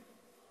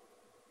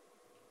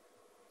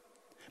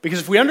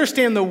 Because if we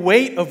understand the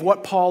weight of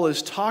what Paul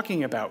is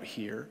talking about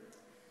here,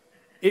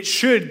 it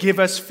should give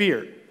us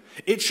fear.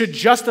 It should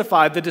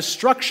justify the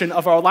destruction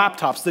of our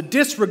laptops, the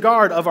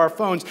disregard of our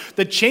phones,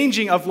 the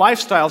changing of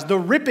lifestyles, the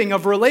ripping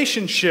of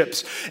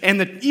relationships,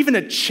 and even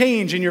a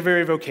change in your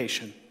very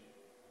vocation.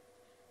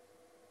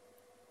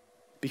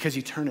 Because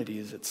eternity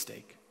is at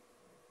stake.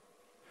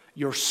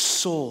 Your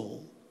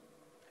soul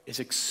is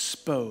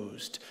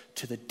exposed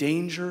to the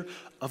danger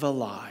of a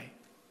lie.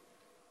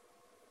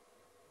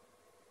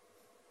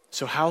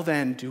 So how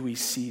then do we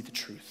see the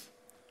truth?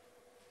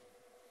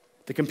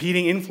 The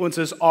competing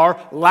influences are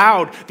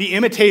loud. The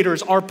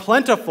imitators are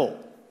plentiful.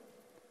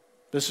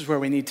 This is where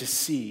we need to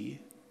see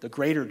the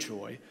greater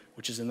joy,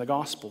 which is in the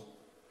gospel.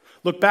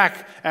 Look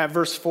back at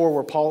verse 4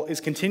 where Paul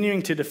is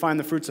continuing to define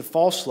the fruits of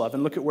false love,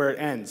 and look at where it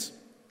ends.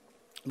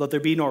 Let there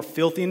be nor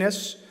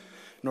filthiness,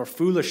 nor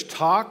foolish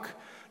talk,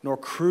 nor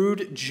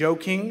crude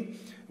joking,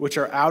 which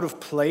are out of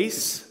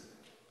place,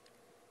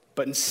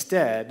 but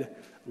instead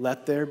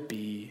let there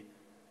be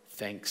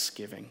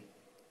thanksgiving.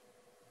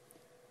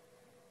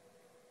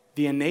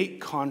 The innate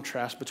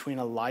contrast between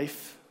a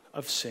life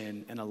of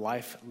sin and a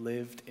life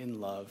lived in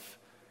love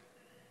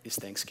is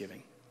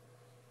thanksgiving.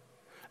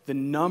 The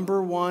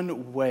number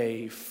one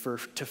way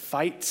to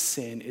fight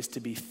sin is to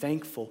be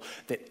thankful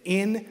that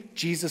in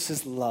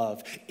Jesus'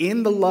 love,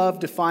 in the love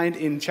defined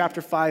in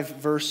chapter 5,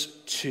 verse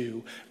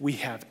 2, we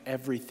have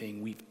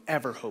everything we've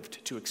ever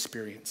hoped to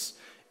experience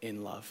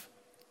in love.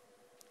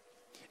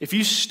 If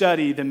you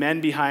study the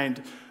men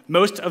behind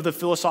most of the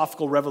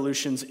philosophical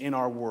revolutions in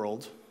our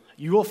world,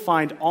 you will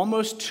find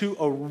almost to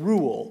a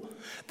rule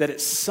that at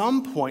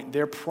some point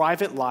their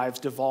private lives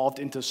devolved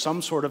into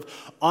some sort of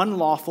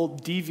unlawful,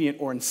 deviant,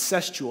 or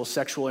incestual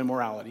sexual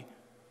immorality.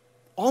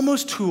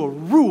 Almost to a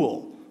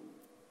rule.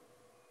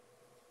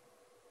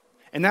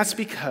 And that's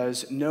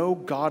because no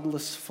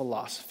godless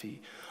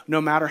philosophy,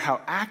 no matter how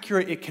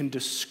accurate it can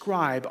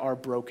describe our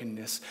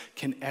brokenness,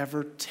 can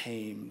ever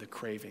tame the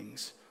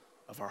cravings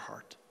of our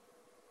heart.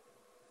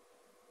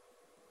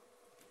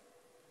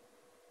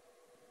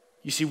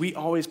 You see, we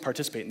always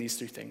participate in these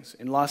three things: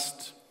 in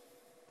lust,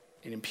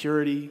 in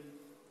impurity,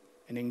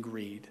 and in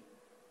greed,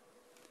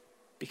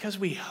 because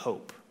we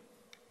hope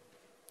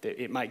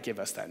that it might give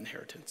us that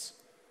inheritance.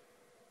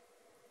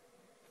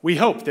 We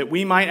hope that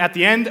we might, at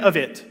the end of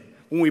it,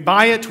 when we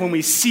buy it, when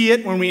we see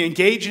it, when we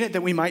engage in it,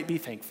 that we might be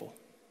thankful.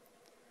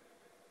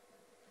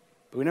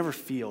 But we never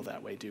feel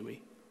that way, do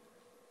we?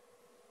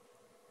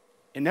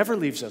 It never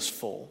leaves us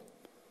full.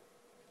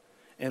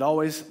 It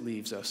always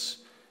leaves us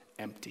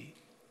empty.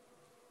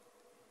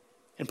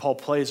 And Paul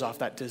plays off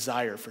that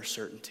desire for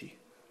certainty.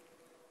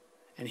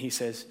 And he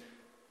says,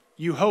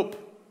 you hope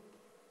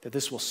that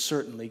this will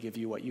certainly give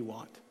you what you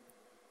want.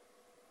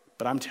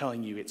 But I'm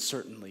telling you, it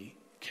certainly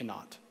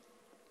cannot.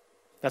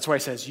 That's why he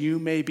says, you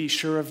may be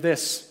sure of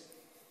this,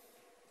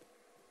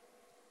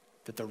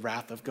 that the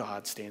wrath of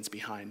God stands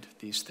behind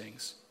these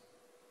things.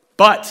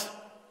 But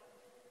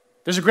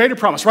there's a greater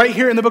promise right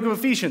here in the book of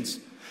Ephesians.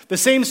 The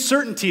same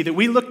certainty that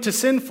we look to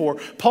sin for,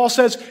 Paul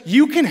says,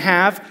 you can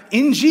have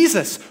in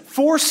Jesus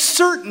for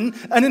certain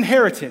an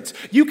inheritance.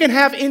 You can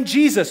have in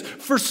Jesus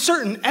for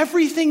certain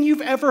everything you've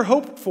ever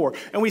hoped for.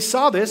 And we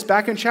saw this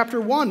back in chapter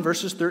 1,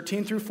 verses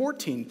 13 through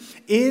 14.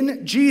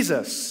 In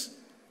Jesus,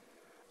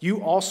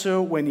 you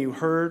also, when you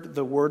heard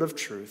the word of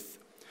truth,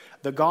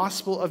 the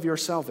gospel of your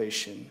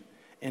salvation,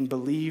 and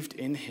believed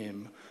in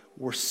him,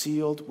 were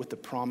sealed with the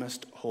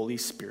promised Holy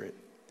Spirit,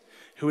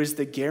 who is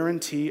the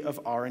guarantee of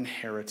our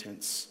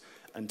inheritance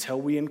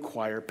until we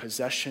acquire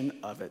possession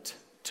of it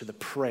to the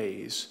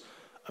praise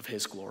of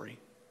his glory.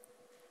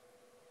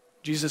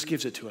 Jesus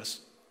gives it to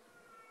us.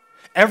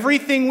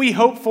 Everything we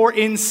hope for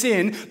in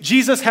sin,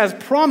 Jesus has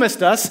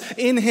promised us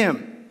in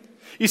him.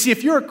 You see,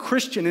 if you're a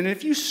Christian and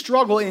if you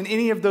struggle in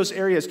any of those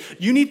areas,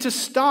 you need to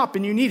stop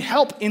and you need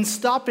help in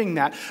stopping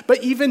that.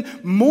 But even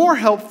more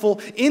helpful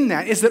in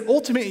that is that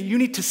ultimately you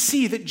need to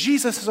see that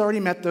Jesus has already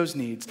met those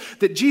needs,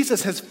 that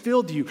Jesus has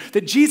filled you,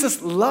 that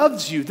Jesus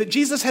loves you, that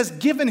Jesus has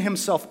given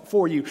himself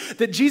for you,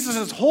 that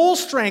Jesus' whole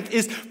strength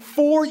is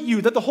for you,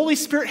 that the Holy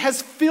Spirit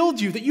has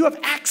filled you, that you have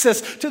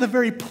access to the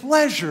very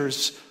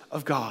pleasures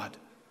of God,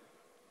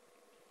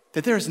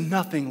 that there is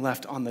nothing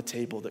left on the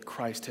table that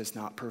Christ has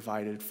not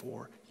provided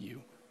for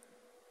you.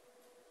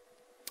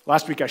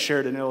 Last week I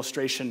shared an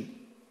illustration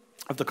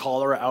of the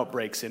cholera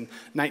outbreaks in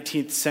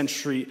 19th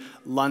century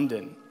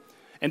London.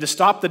 And to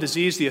stop the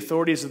disease, the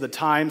authorities of the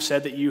time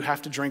said that you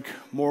have to drink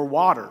more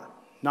water,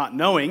 not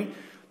knowing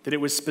that it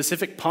was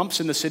specific pumps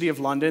in the city of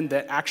London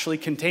that actually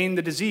contained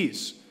the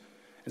disease.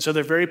 And so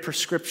their very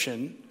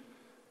prescription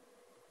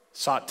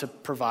sought to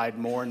provide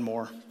more and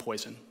more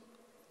poison.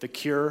 The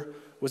cure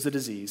was the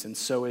disease, and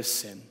so is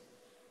sin.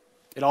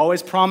 It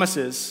always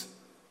promises,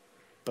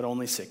 but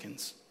only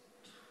sickens.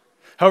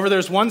 However,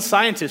 there's one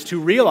scientist who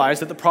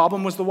realized that the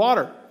problem was the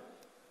water.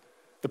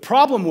 The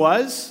problem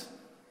is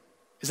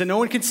that no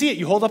one can see it.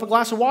 You hold up a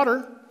glass of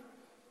water,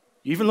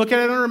 you even look at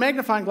it under a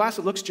magnifying glass,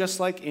 it looks just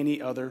like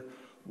any other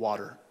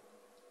water.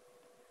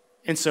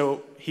 And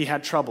so he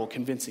had trouble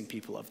convincing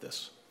people of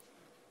this.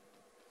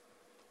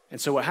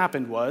 And so what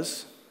happened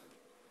was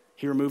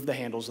he removed the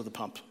handles of the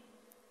pump.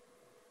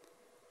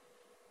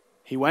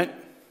 He went,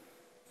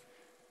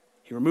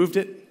 he removed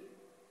it,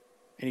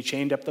 and he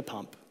chained up the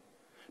pump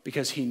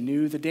because he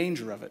knew the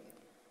danger of it.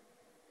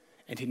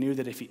 And he knew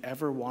that if he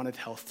ever wanted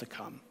health to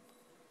come,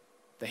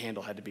 the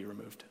handle had to be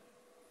removed.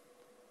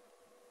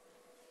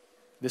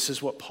 This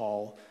is what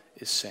Paul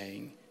is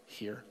saying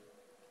here.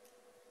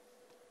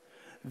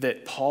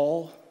 That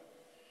Paul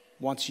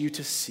wants you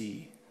to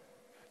see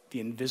the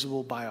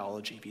invisible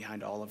biology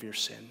behind all of your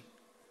sin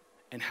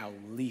and how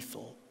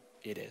lethal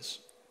it is,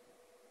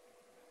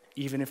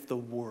 even if the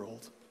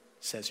world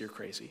says you're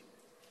crazy.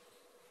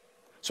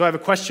 So I have a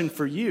question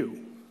for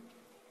you.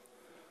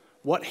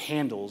 What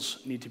handles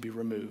need to be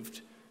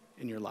removed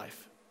in your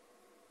life?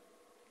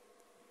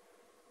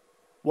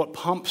 What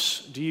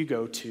pumps do you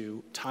go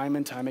to time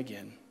and time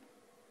again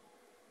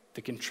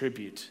that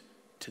contribute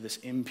to this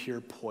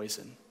impure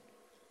poison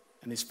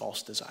and these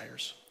false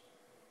desires?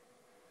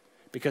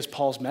 Because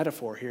Paul's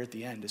metaphor here at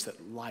the end is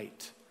that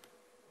light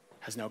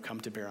has now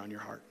come to bear on your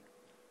heart.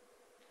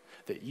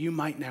 That you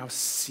might now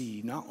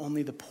see not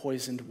only the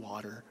poisoned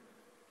water,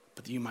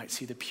 but that you might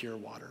see the pure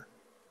water.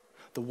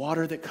 The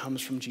water that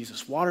comes from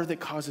Jesus, water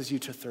that causes you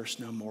to thirst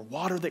no more,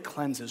 water that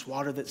cleanses,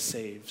 water that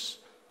saves,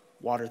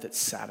 water that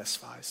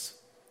satisfies.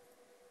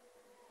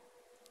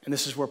 And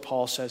this is where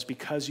Paul says,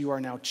 because you are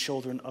now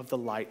children of the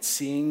light,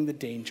 seeing the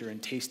danger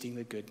and tasting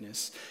the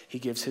goodness, he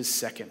gives his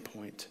second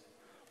point: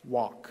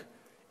 walk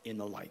in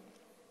the light.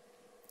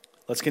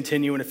 Let's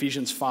continue in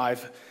Ephesians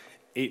 5,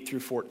 8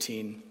 through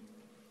 14.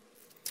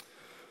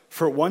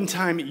 For at one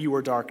time you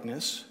were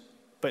darkness,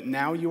 but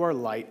now you are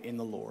light in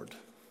the Lord.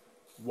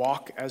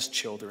 Walk as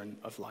children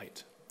of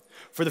light.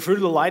 For the fruit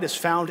of the light is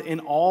found in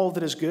all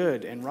that is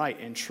good and right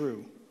and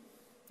true,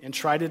 and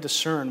try to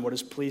discern what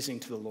is pleasing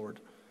to the Lord.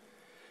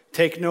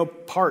 Take no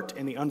part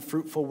in the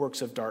unfruitful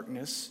works of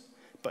darkness,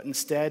 but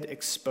instead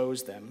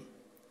expose them.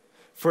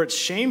 For it's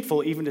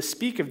shameful even to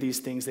speak of these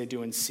things they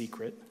do in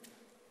secret.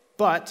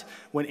 But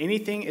when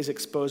anything is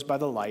exposed by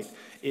the light,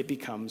 it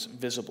becomes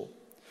visible.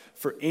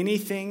 For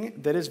anything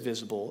that is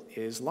visible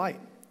is light.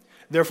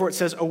 Therefore it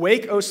says,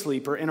 awake, O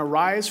sleeper, and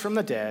arise from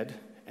the dead,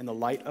 and the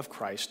light of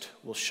Christ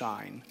will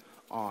shine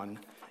on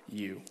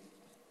you.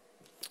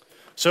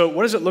 So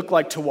what does it look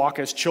like to walk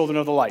as children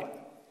of the light?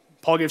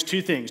 Paul gives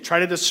two things: try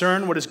to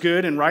discern what is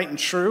good and right and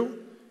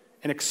true,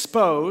 and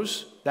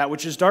expose that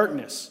which is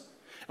darkness.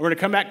 And we're going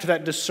to come back to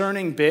that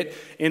discerning bit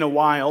in a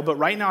while, but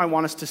right now I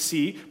want us to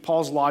see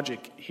Paul's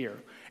logic here.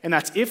 And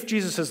that's, if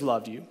Jesus has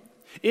loved you,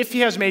 if he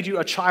has made you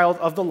a child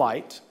of the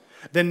light,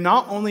 then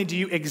not only do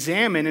you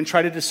examine and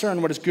try to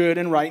discern what is good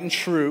and right and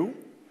true,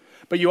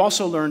 but you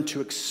also learn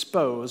to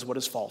expose what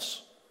is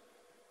false.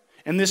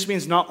 And this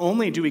means not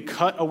only do we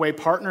cut away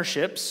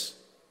partnerships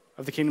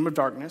of the kingdom of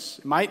darkness,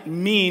 it might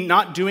mean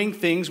not doing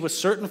things with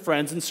certain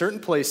friends in certain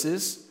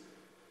places.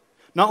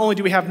 Not only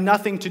do we have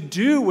nothing to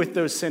do with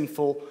those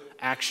sinful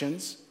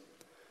actions,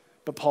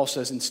 but Paul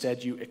says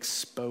instead you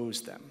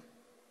expose them.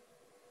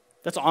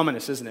 That's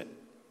ominous, isn't it?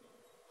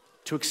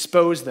 To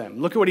expose them.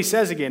 Look at what he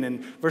says again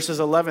in verses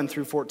 11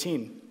 through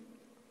 14.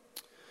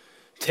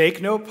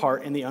 Take no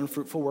part in the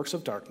unfruitful works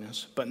of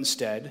darkness, but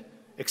instead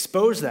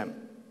expose them.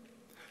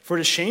 For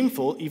it is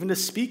shameful even to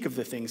speak of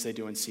the things they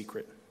do in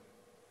secret.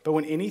 But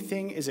when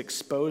anything is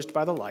exposed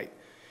by the light,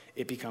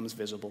 it becomes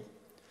visible.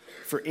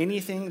 For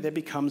anything that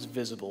becomes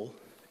visible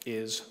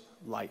is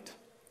light.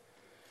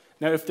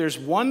 Now, if there's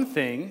one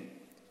thing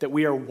that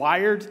we are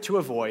wired to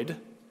avoid,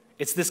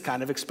 it's this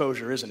kind of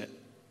exposure, isn't it?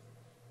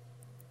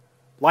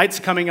 Lights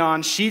coming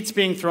on, sheets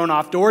being thrown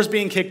off, doors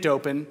being kicked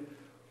open.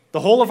 The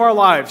whole of our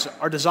lives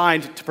are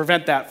designed to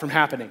prevent that from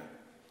happening.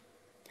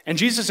 And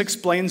Jesus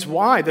explains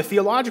why, the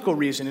theological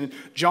reason, in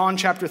John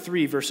chapter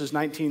 3, verses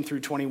 19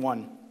 through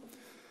 21.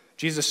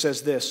 Jesus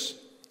says this,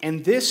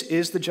 and this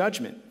is the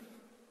judgment.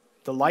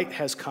 The light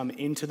has come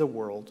into the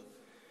world,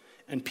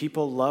 and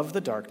people love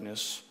the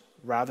darkness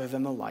rather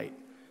than the light,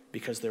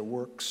 because their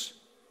works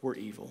were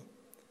evil.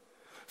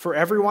 For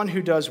everyone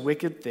who does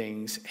wicked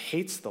things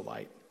hates the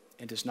light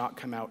and does not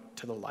come out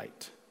to the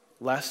light,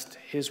 lest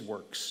his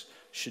works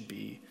should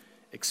be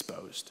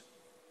exposed.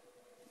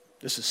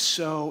 This is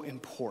so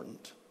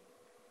important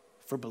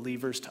for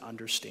believers to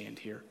understand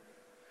here.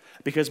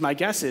 Because my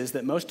guess is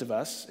that most of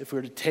us, if we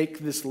were to take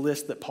this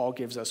list that Paul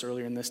gives us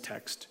earlier in this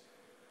text,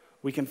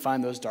 we can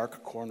find those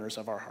dark corners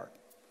of our heart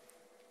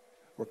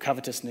where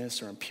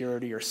covetousness or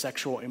impurity or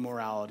sexual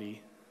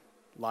immorality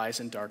lies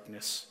in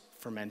darkness,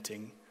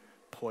 fermenting,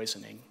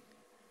 poisoning,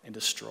 and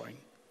destroying.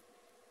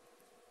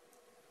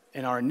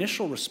 And our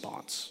initial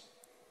response,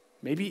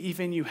 maybe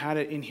even you had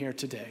it in here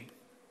today,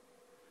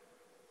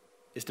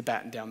 is to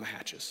batten down the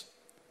hatches,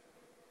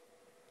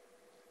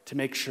 to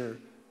make sure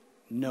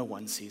no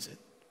one sees it,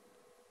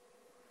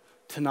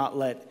 to not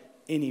let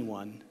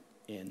anyone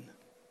in.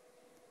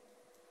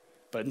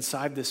 But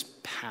inside this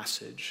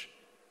passage,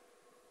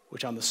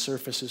 which on the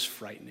surface is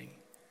frightening,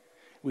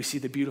 we see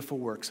the beautiful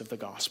works of the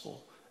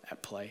gospel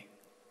at play.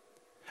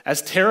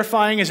 As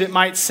terrifying as it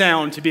might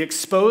sound to be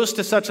exposed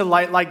to such a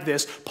light like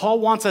this, Paul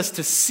wants us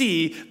to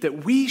see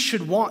that we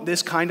should want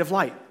this kind of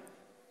light.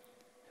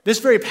 This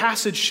very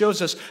passage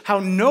shows us how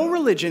no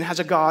religion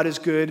has a God as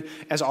good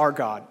as our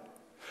God.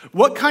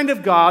 What kind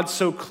of God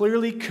so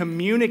clearly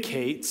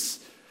communicates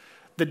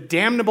the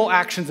damnable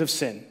actions of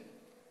sin,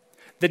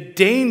 the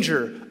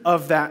danger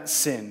of that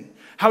sin,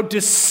 how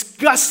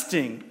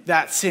disgusting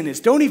that sin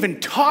is? Don't even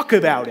talk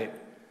about it.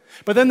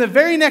 But then the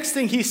very next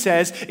thing he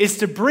says is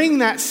to bring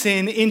that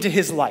sin into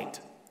his light.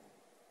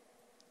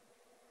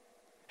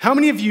 How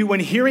many of you, when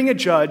hearing a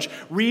judge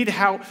read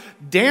how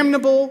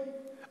damnable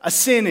a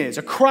sin is,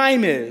 a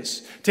crime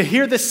is, to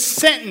hear the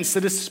sentence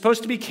that is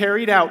supposed to be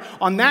carried out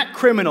on that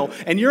criminal,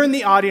 and you're in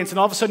the audience and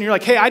all of a sudden you're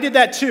like, hey, I did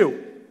that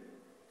too.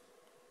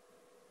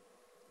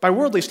 By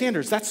worldly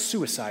standards, that's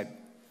suicide.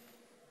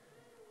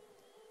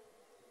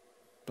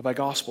 But by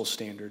gospel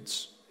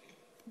standards,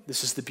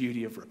 this is the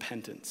beauty of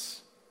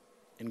repentance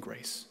and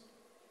grace.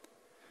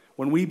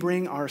 When we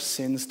bring our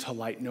sins to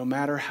light, no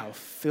matter how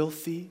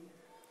filthy,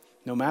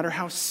 no matter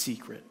how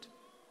secret,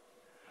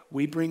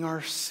 we bring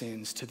our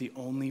sins to the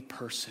only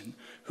person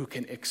who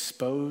can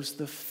expose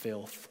the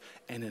filth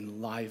and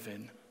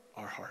enliven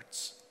our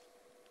hearts.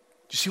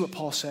 Do you see what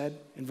Paul said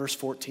in verse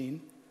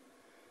 14?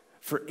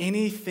 For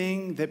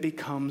anything that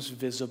becomes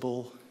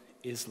visible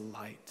is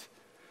light.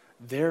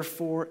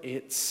 Therefore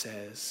it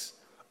says,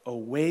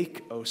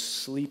 awake, O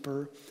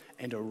sleeper,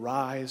 and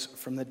arise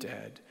from the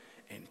dead,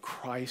 and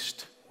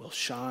Christ will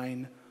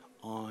shine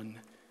on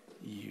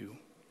you.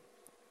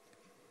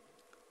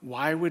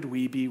 Why would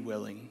we be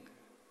willing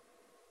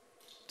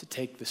to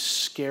take the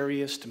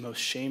scariest, most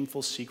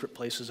shameful secret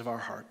places of our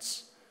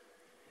hearts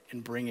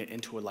and bring it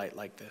into a light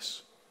like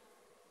this?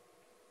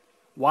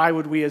 Why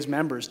would we as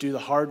members do the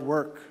hard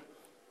work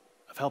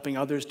of helping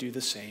others do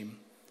the same?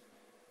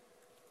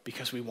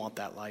 Because we want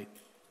that light.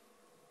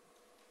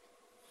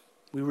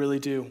 We really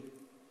do.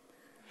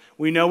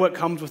 We know what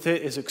comes with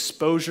it is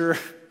exposure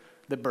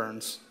that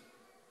burns,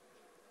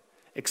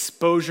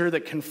 exposure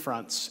that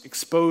confronts,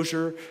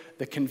 exposure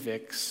that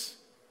convicts.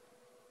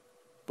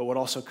 But what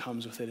also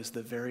comes with it is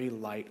the very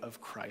light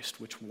of Christ,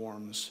 which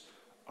warms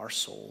our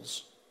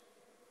souls.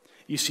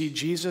 You see,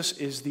 Jesus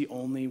is the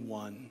only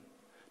one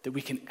that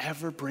we can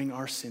ever bring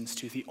our sins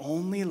to, the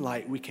only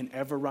light we can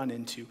ever run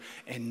into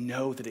and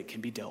know that it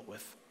can be dealt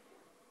with.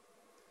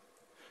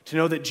 To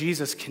know that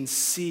Jesus can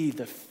see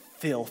the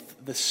filth,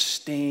 the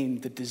stain,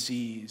 the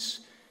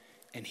disease,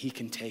 and he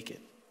can take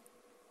it.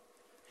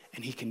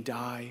 And he can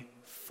die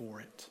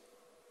for it.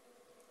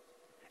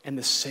 And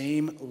the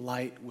same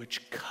light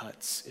which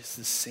cuts is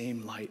the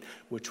same light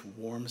which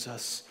warms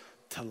us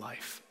to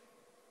life.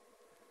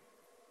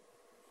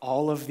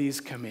 All of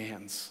these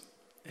commands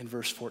in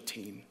verse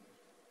 14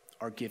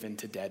 are given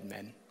to dead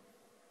men.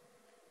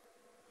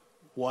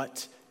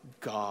 What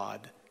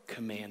God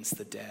commands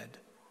the dead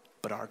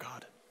but our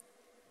God?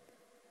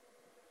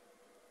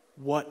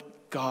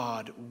 What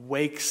God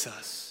wakes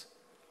us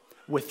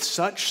with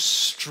such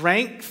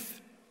strength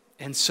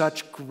and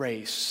such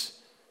grace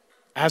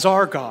as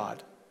our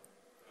God?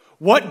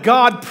 What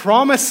God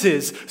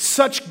promises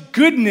such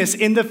goodness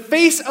in the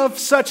face of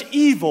such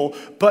evil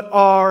but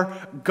our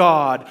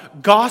God?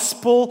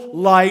 Gospel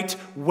light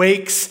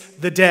wakes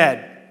the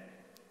dead.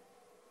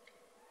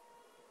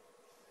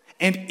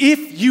 And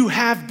if you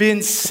have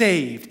been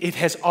saved, it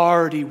has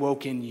already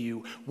woken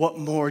you. What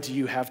more do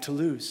you have to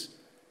lose?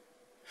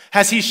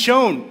 Has he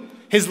shown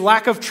his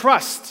lack of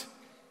trust?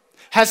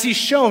 Has he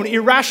shown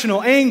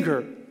irrational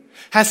anger?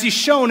 Has he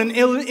shown an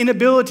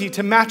inability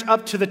to match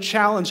up to the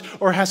challenge?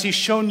 Or has he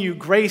shown you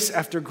grace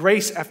after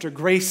grace after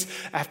grace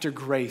after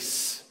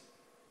grace?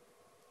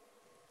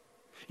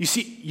 You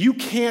see, you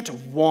can't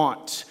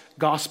want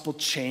gospel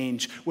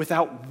change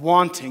without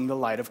wanting the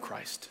light of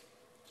Christ,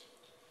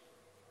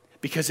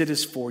 because it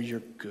is for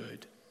your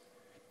good.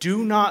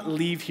 Do not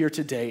leave here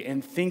today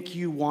and think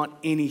you want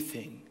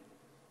anything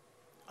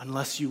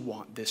unless you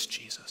want this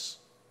Jesus.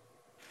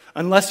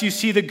 Unless you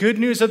see the good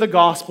news of the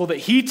gospel, that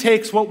he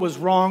takes what was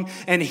wrong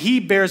and he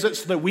bears it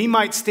so that we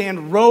might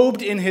stand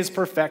robed in his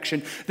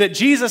perfection, that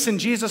Jesus and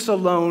Jesus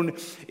alone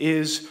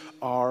is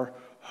our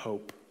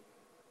hope.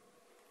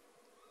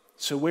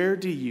 So where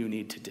do you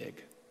need to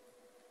dig?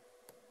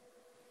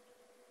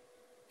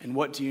 And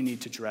what do you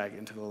need to drag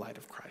into the light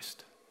of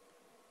Christ?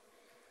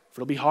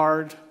 It'll be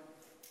hard,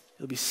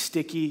 it'll be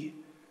sticky,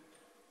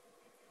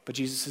 but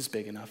Jesus is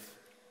big enough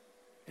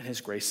and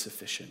his grace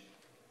sufficient.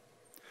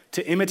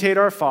 To imitate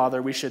our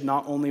Father, we should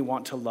not only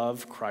want to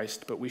love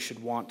Christ, but we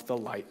should want the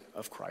light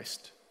of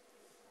Christ.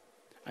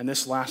 And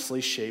this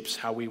lastly shapes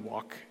how we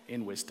walk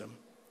in wisdom.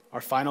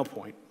 Our final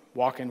point,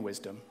 walk in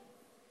wisdom.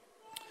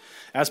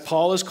 As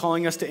Paul is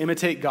calling us to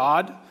imitate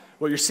God,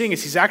 what you're seeing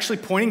is he's actually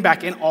pointing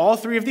back in all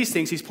three of these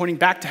things. He's pointing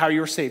back to how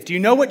you were saved. Do you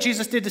know what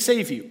Jesus did to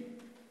save you?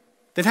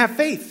 Then have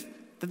faith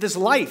that this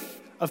life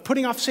of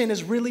putting off sin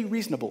is really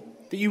reasonable,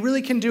 that you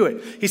really can do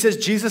it. He says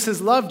Jesus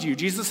has loved you,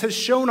 Jesus has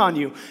shone on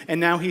you, and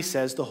now he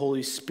says the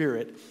Holy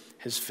Spirit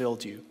has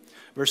filled you.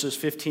 Verses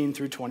 15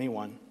 through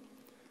 21.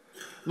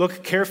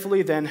 Look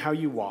carefully then how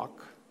you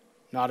walk,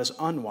 not as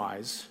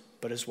unwise,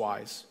 but as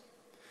wise,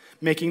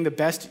 making the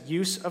best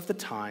use of the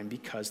time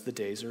because the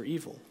days are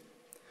evil.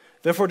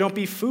 Therefore don't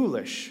be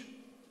foolish,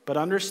 but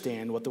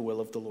understand what the will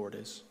of the Lord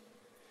is.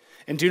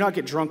 And do not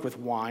get drunk with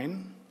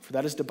wine, for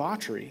that is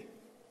debauchery,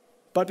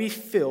 but be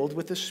filled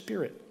with the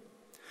Spirit,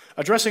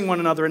 addressing one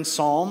another in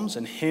psalms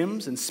and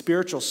hymns and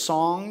spiritual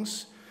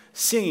songs,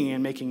 singing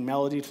and making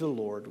melody to the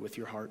Lord with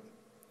your heart,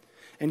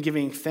 and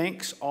giving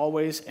thanks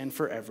always and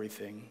for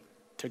everything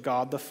to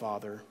God the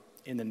Father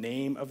in the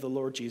name of the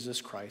Lord Jesus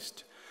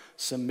Christ,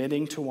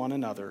 submitting to one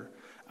another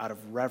out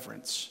of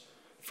reverence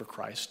for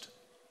Christ.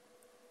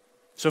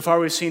 So far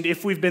we've seen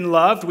if we've been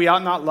loved, we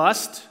ought not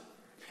lust.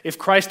 If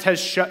Christ has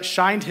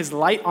shined his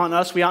light on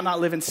us, we ought not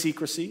live in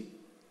secrecy.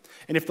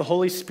 And if the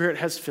Holy Spirit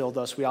has filled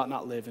us, we ought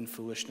not live in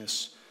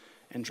foolishness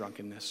and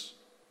drunkenness.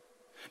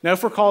 Now,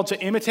 if we're called to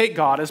imitate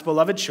God as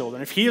beloved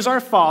children, if he is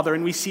our Father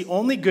and we see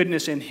only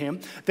goodness in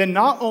him, then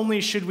not only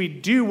should we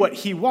do what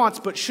he wants,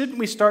 but shouldn't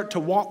we start to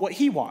want what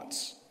he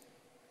wants?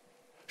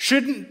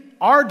 Shouldn't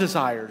our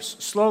desires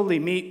slowly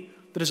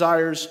meet the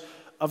desires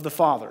of the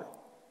Father?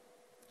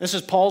 This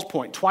is Paul's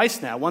point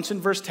twice now, once in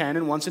verse 10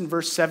 and once in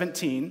verse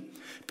 17.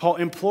 Paul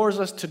implores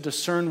us to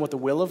discern what the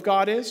will of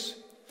God is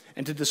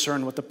and to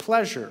discern what the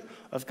pleasure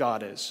of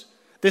God is.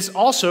 This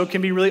also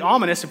can be really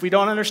ominous if we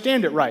don't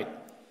understand it right.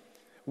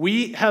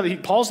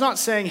 Paul's not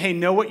saying, hey,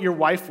 know what your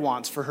wife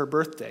wants for her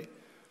birthday,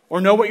 or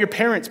know what your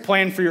parents'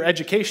 plan for your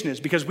education is,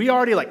 because we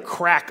already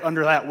crack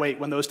under that weight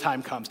when those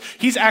time comes.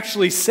 He's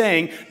actually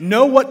saying,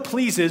 know what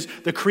pleases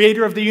the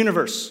creator of the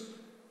universe.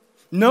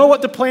 Know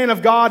what the plan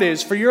of God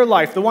is for your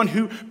life, the one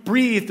who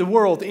breathed the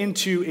world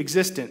into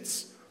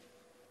existence.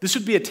 This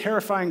would be a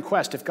terrifying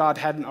quest if God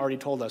hadn't already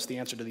told us the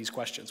answer to these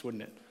questions,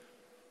 wouldn't it?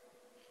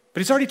 But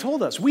he's already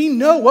told us. We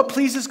know what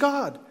pleases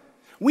God.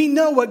 We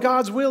know what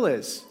God's will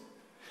is.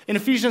 In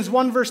Ephesians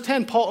 1 verse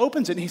 10, Paul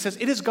opens it and he says,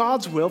 it is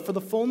God's will for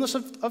the fullness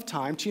of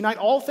time to unite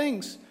all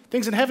things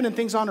in heaven and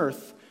things on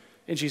earth,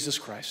 in Jesus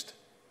Christ.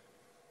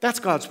 That's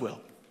God's will.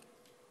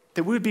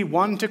 That we would be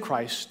one to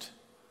Christ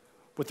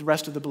with the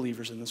rest of the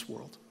believers in this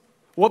world.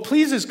 What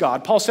pleases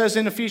God? Paul says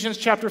in Ephesians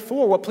chapter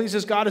 4, what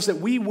pleases God is that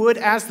we would,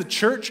 as the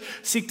church,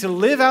 seek to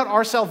live out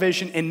our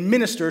salvation and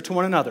minister to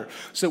one another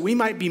so that we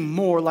might be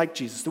more like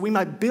Jesus, that we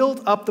might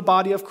build up the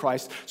body of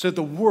Christ so that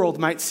the world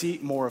might see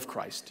more of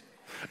Christ.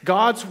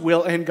 God's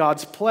will and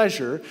God's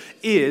pleasure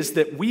is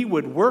that we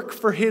would work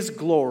for his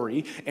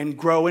glory and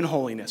grow in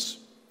holiness.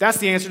 That's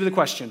the answer to the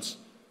questions.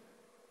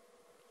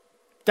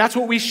 That's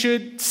what we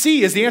should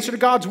see as the answer to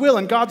God's will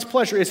and God's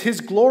pleasure is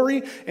his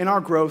glory and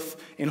our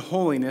growth in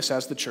holiness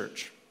as the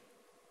church.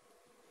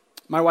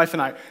 My wife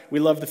and I, we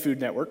love the Food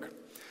Network.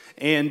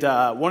 And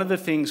one of the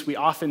things we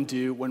often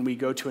do when we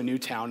go to a new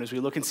town is we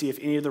look and see if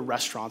any of the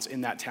restaurants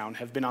in that town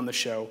have been on the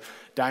show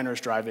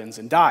Diners, Drive-Ins,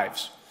 and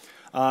Dives.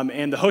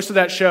 And the host of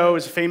that show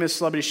is a famous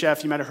celebrity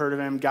chef. You might have heard of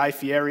him, Guy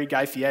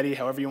Fieri,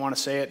 however you want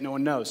to say it. No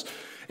one knows.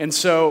 And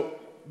so,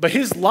 but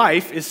his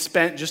life is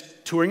spent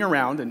just touring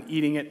around and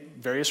eating at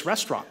various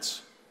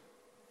restaurants.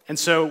 And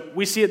so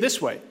we see it this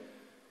way.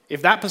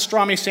 If that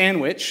pastrami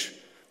sandwich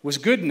was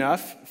good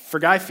enough for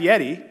Guy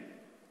Fieri,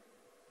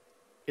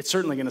 it's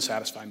certainly going to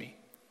satisfy me.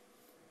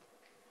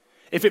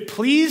 If it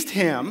pleased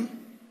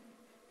him,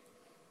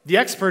 the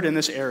expert in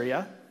this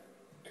area,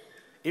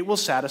 it will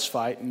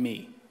satisfy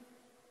me.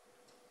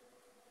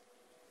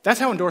 That's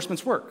how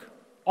endorsements work.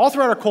 All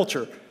throughout our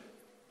culture,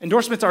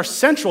 endorsements are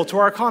central to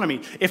our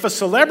economy. If a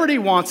celebrity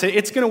wants it,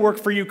 it's going to work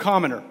for you,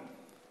 commoner.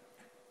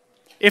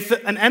 If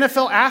an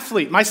NFL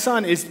athlete, my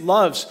son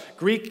loves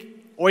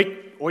Greek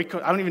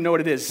oiko, I don't even know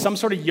what it is, some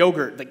sort of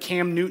yogurt that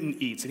Cam Newton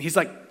eats. And he's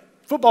like,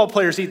 football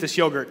players eat this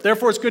yogurt,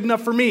 therefore it's good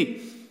enough for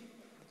me.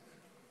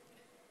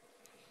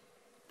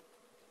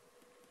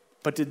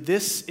 But did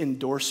this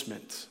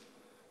endorsement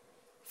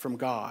from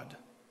God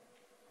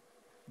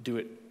do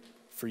it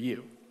for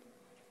you?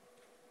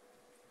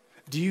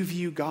 Do you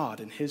view God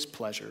and his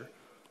pleasure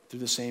through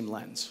the same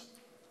lens?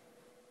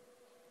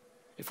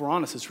 If we're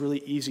honest, it's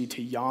really easy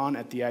to yawn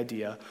at the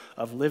idea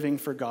of living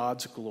for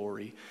God's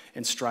glory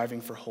and striving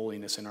for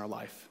holiness in our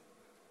life.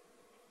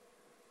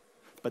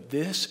 But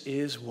this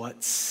is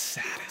what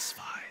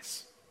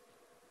satisfies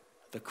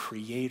the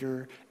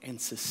creator and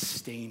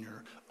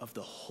sustainer of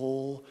the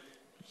whole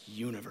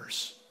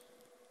universe.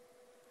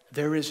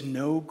 There is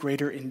no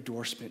greater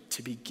endorsement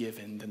to be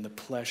given than the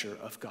pleasure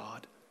of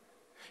God.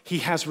 He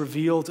has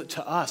revealed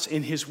to us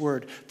in his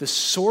word the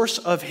source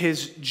of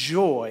his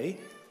joy.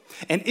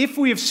 And if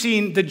we have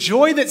seen the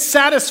joy that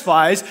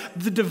satisfies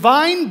the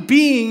divine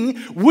being,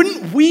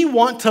 wouldn't we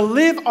want to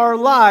live our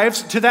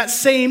lives to that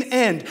same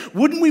end?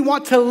 Wouldn't we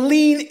want to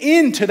lean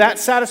into that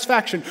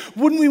satisfaction?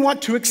 Wouldn't we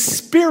want to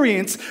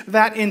experience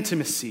that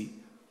intimacy?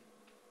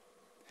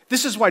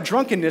 This is why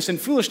drunkenness and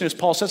foolishness,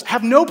 Paul says,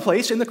 have no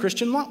place in the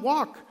Christian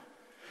walk.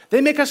 They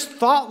make us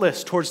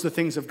thoughtless towards the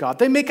things of God.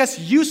 They make us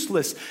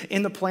useless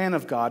in the plan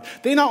of God.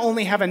 They not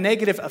only have a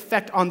negative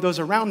effect on those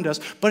around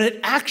us, but it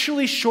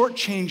actually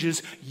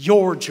shortchanges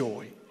your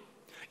joy.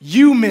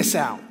 You miss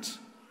out.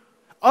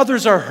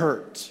 Others are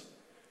hurt.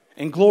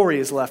 And glory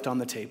is left on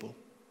the table.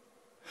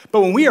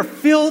 But when we are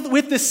filled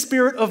with the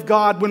Spirit of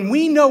God, when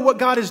we know what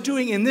God is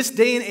doing in this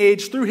day and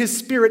age through his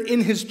Spirit in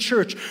his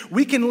church,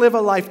 we can live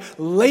a life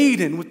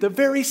laden with the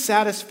very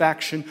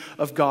satisfaction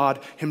of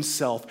God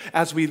himself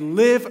as we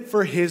live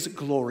for his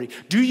glory.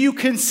 Do you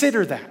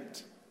consider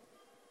that?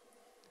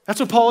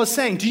 That's what Paul is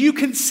saying. Do you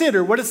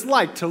consider what it's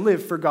like to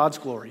live for God's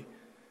glory?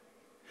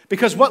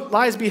 Because what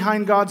lies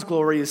behind God's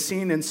glory is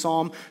seen in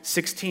Psalm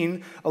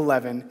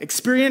 16:11.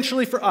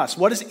 Experientially for us,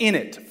 what is in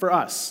it for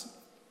us?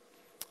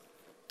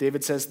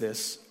 David says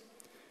this,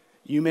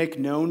 "You make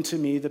known to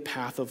me the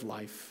path of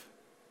life.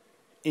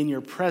 In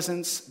your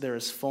presence there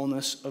is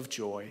fullness of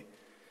joy,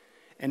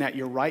 and at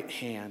your right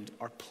hand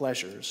are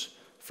pleasures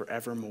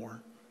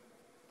forevermore."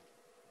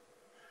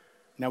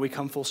 Now we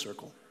come full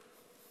circle.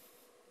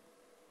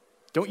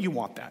 Don't you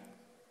want that?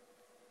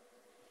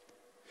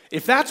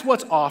 If that's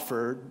what's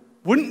offered,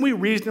 wouldn't we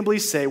reasonably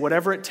say,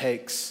 whatever it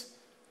takes,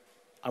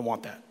 I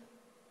want that?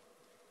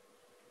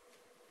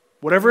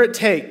 Whatever it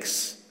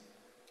takes,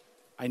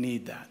 I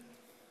need that.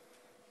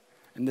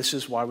 And this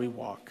is why we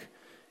walk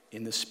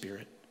in the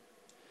Spirit.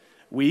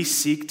 We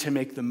seek to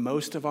make the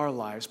most of our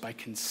lives by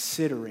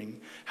considering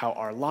how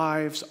our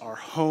lives, our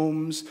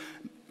homes,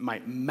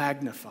 might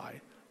magnify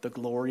the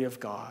glory of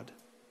God.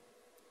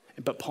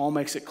 But Paul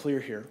makes it clear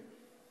here.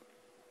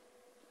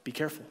 Be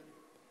careful.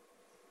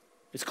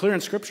 It's clear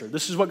in Scripture.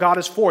 This is what God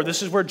is for.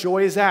 This is where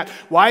joy is at.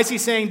 Why is he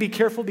saying be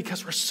careful?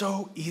 Because we're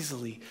so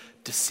easily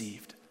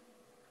deceived.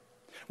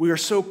 We are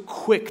so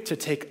quick to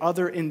take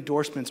other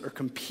endorsements or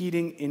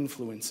competing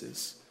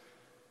influences.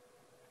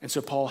 And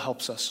so Paul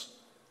helps us.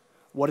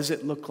 What does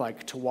it look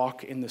like to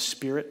walk in the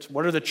Spirit?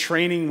 What are the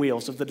training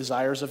wheels of the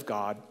desires of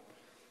God?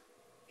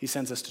 He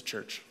sends us to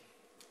church.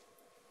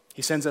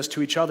 He sends us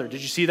to each other.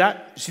 Did you see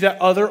that? Did you see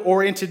that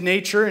other-oriented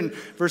nature in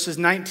verses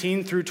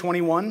 19 through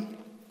 21?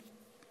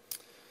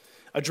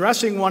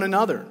 Addressing one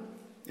another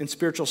in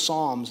spiritual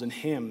psalms and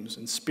hymns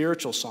and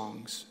spiritual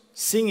songs,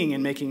 singing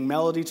and making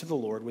melody to the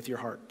Lord with your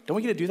heart. Don't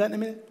we get to do that in a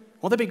minute?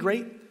 Won't that be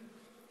great?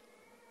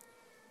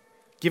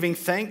 Giving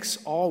thanks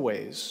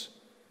always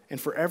and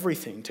for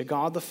everything to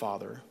God the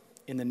Father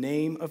in the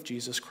name of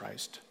Jesus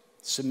Christ,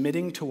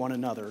 submitting to one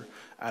another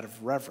out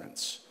of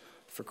reverence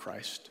for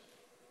Christ.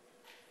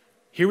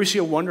 Here we see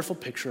a wonderful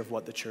picture of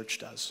what the church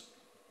does.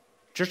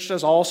 Church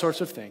does all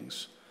sorts of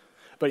things,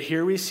 but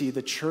here we see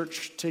the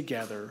church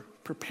together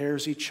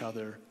prepares each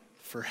other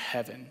for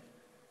heaven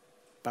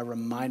by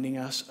reminding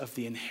us of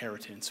the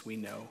inheritance we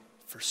know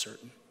for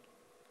certain,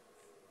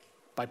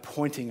 by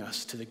pointing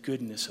us to the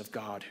goodness of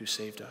God who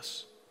saved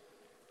us.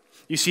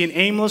 You see, in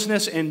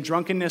aimlessness and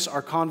drunkenness,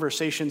 our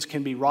conversations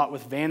can be wrought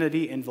with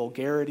vanity and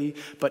vulgarity,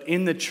 but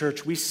in the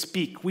church, we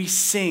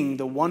sing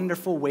the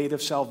wonderful weight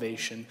of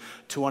salvation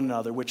to one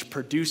another, which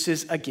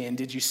produces, again,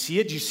 did you see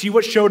it? Did you see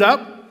what showed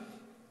up?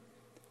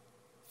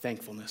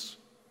 Thankfulness.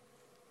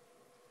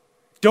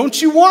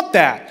 Don't you want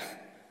that?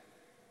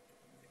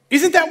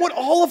 Isn't that what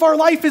all of our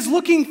life is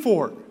looking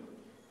for?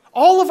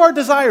 All of our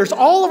desires,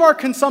 all of our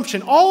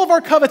consumption, all of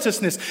our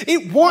covetousness,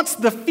 it wants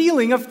the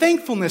feeling of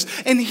thankfulness.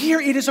 And here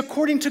it is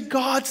according to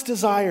God's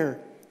desire.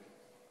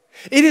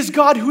 It is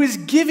God who is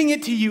giving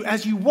it to you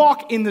as you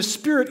walk in the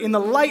Spirit, in the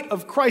light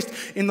of Christ,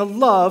 in the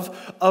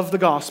love of the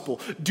gospel.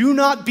 Do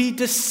not be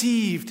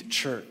deceived,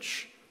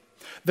 church.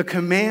 The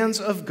commands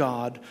of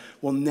God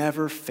will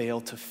never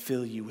fail to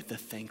fill you with the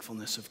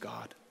thankfulness of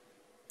God.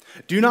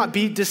 Do not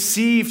be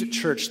deceived,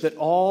 church, that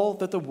all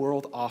that the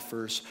world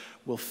offers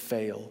will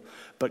fail.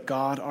 But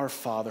God our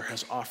Father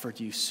has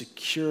offered you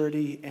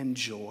security and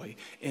joy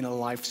in a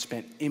life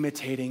spent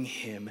imitating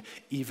him,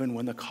 even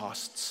when the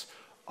costs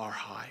are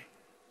high.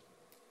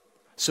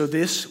 So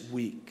this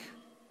week,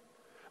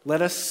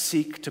 let us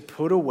seek to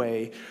put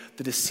away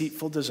the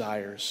deceitful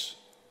desires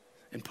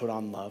and put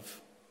on love.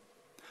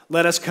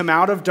 Let us come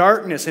out of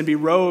darkness and be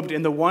robed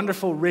in the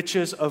wonderful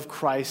riches of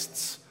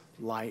Christ's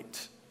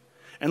light.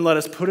 And let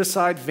us put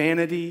aside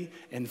vanity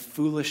and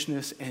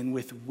foolishness, and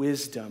with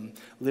wisdom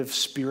live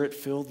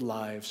Spirit-filled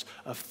lives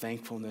of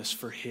thankfulness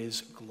for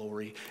his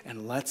glory.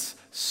 And let's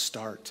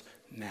start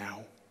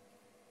now.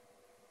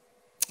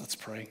 Let's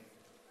pray.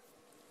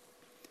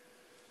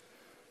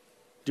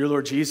 Dear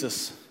Lord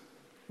Jesus,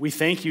 we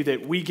thank you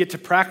that we get to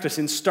practice.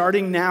 And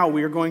starting now,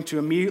 we are going to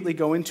immediately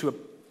go into a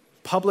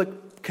public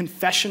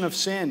confession of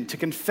sin, to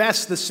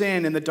confess the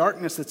sin and the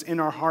darkness that's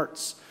in our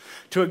hearts,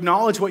 to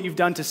acknowledge what you've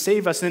done to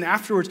save us. And then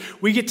afterwards,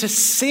 we get to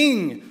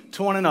sing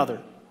to one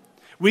another.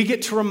 We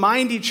get to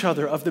remind each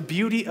other of the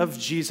beauty of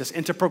Jesus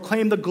and to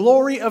proclaim the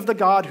glory of the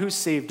God who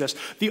saved us,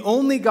 the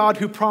only God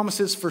who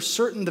promises for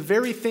certain the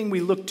very thing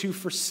we look to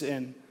for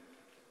sin,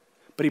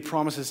 but he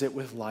promises it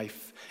with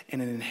life and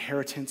an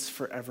inheritance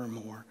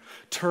forevermore.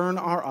 Turn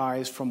our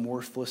eyes from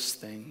worthless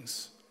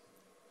things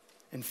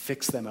and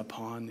fix them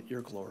upon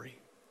your glory.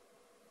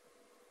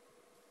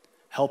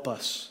 Help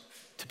us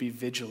to be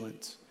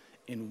vigilant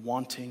in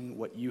wanting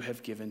what you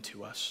have given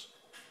to us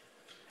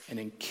and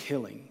in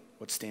killing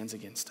what stands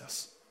against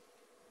us.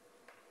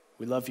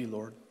 We love you,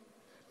 Lord.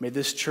 May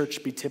this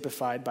church be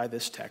typified by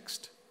this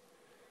text.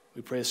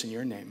 We pray this in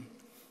your name.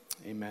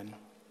 Amen.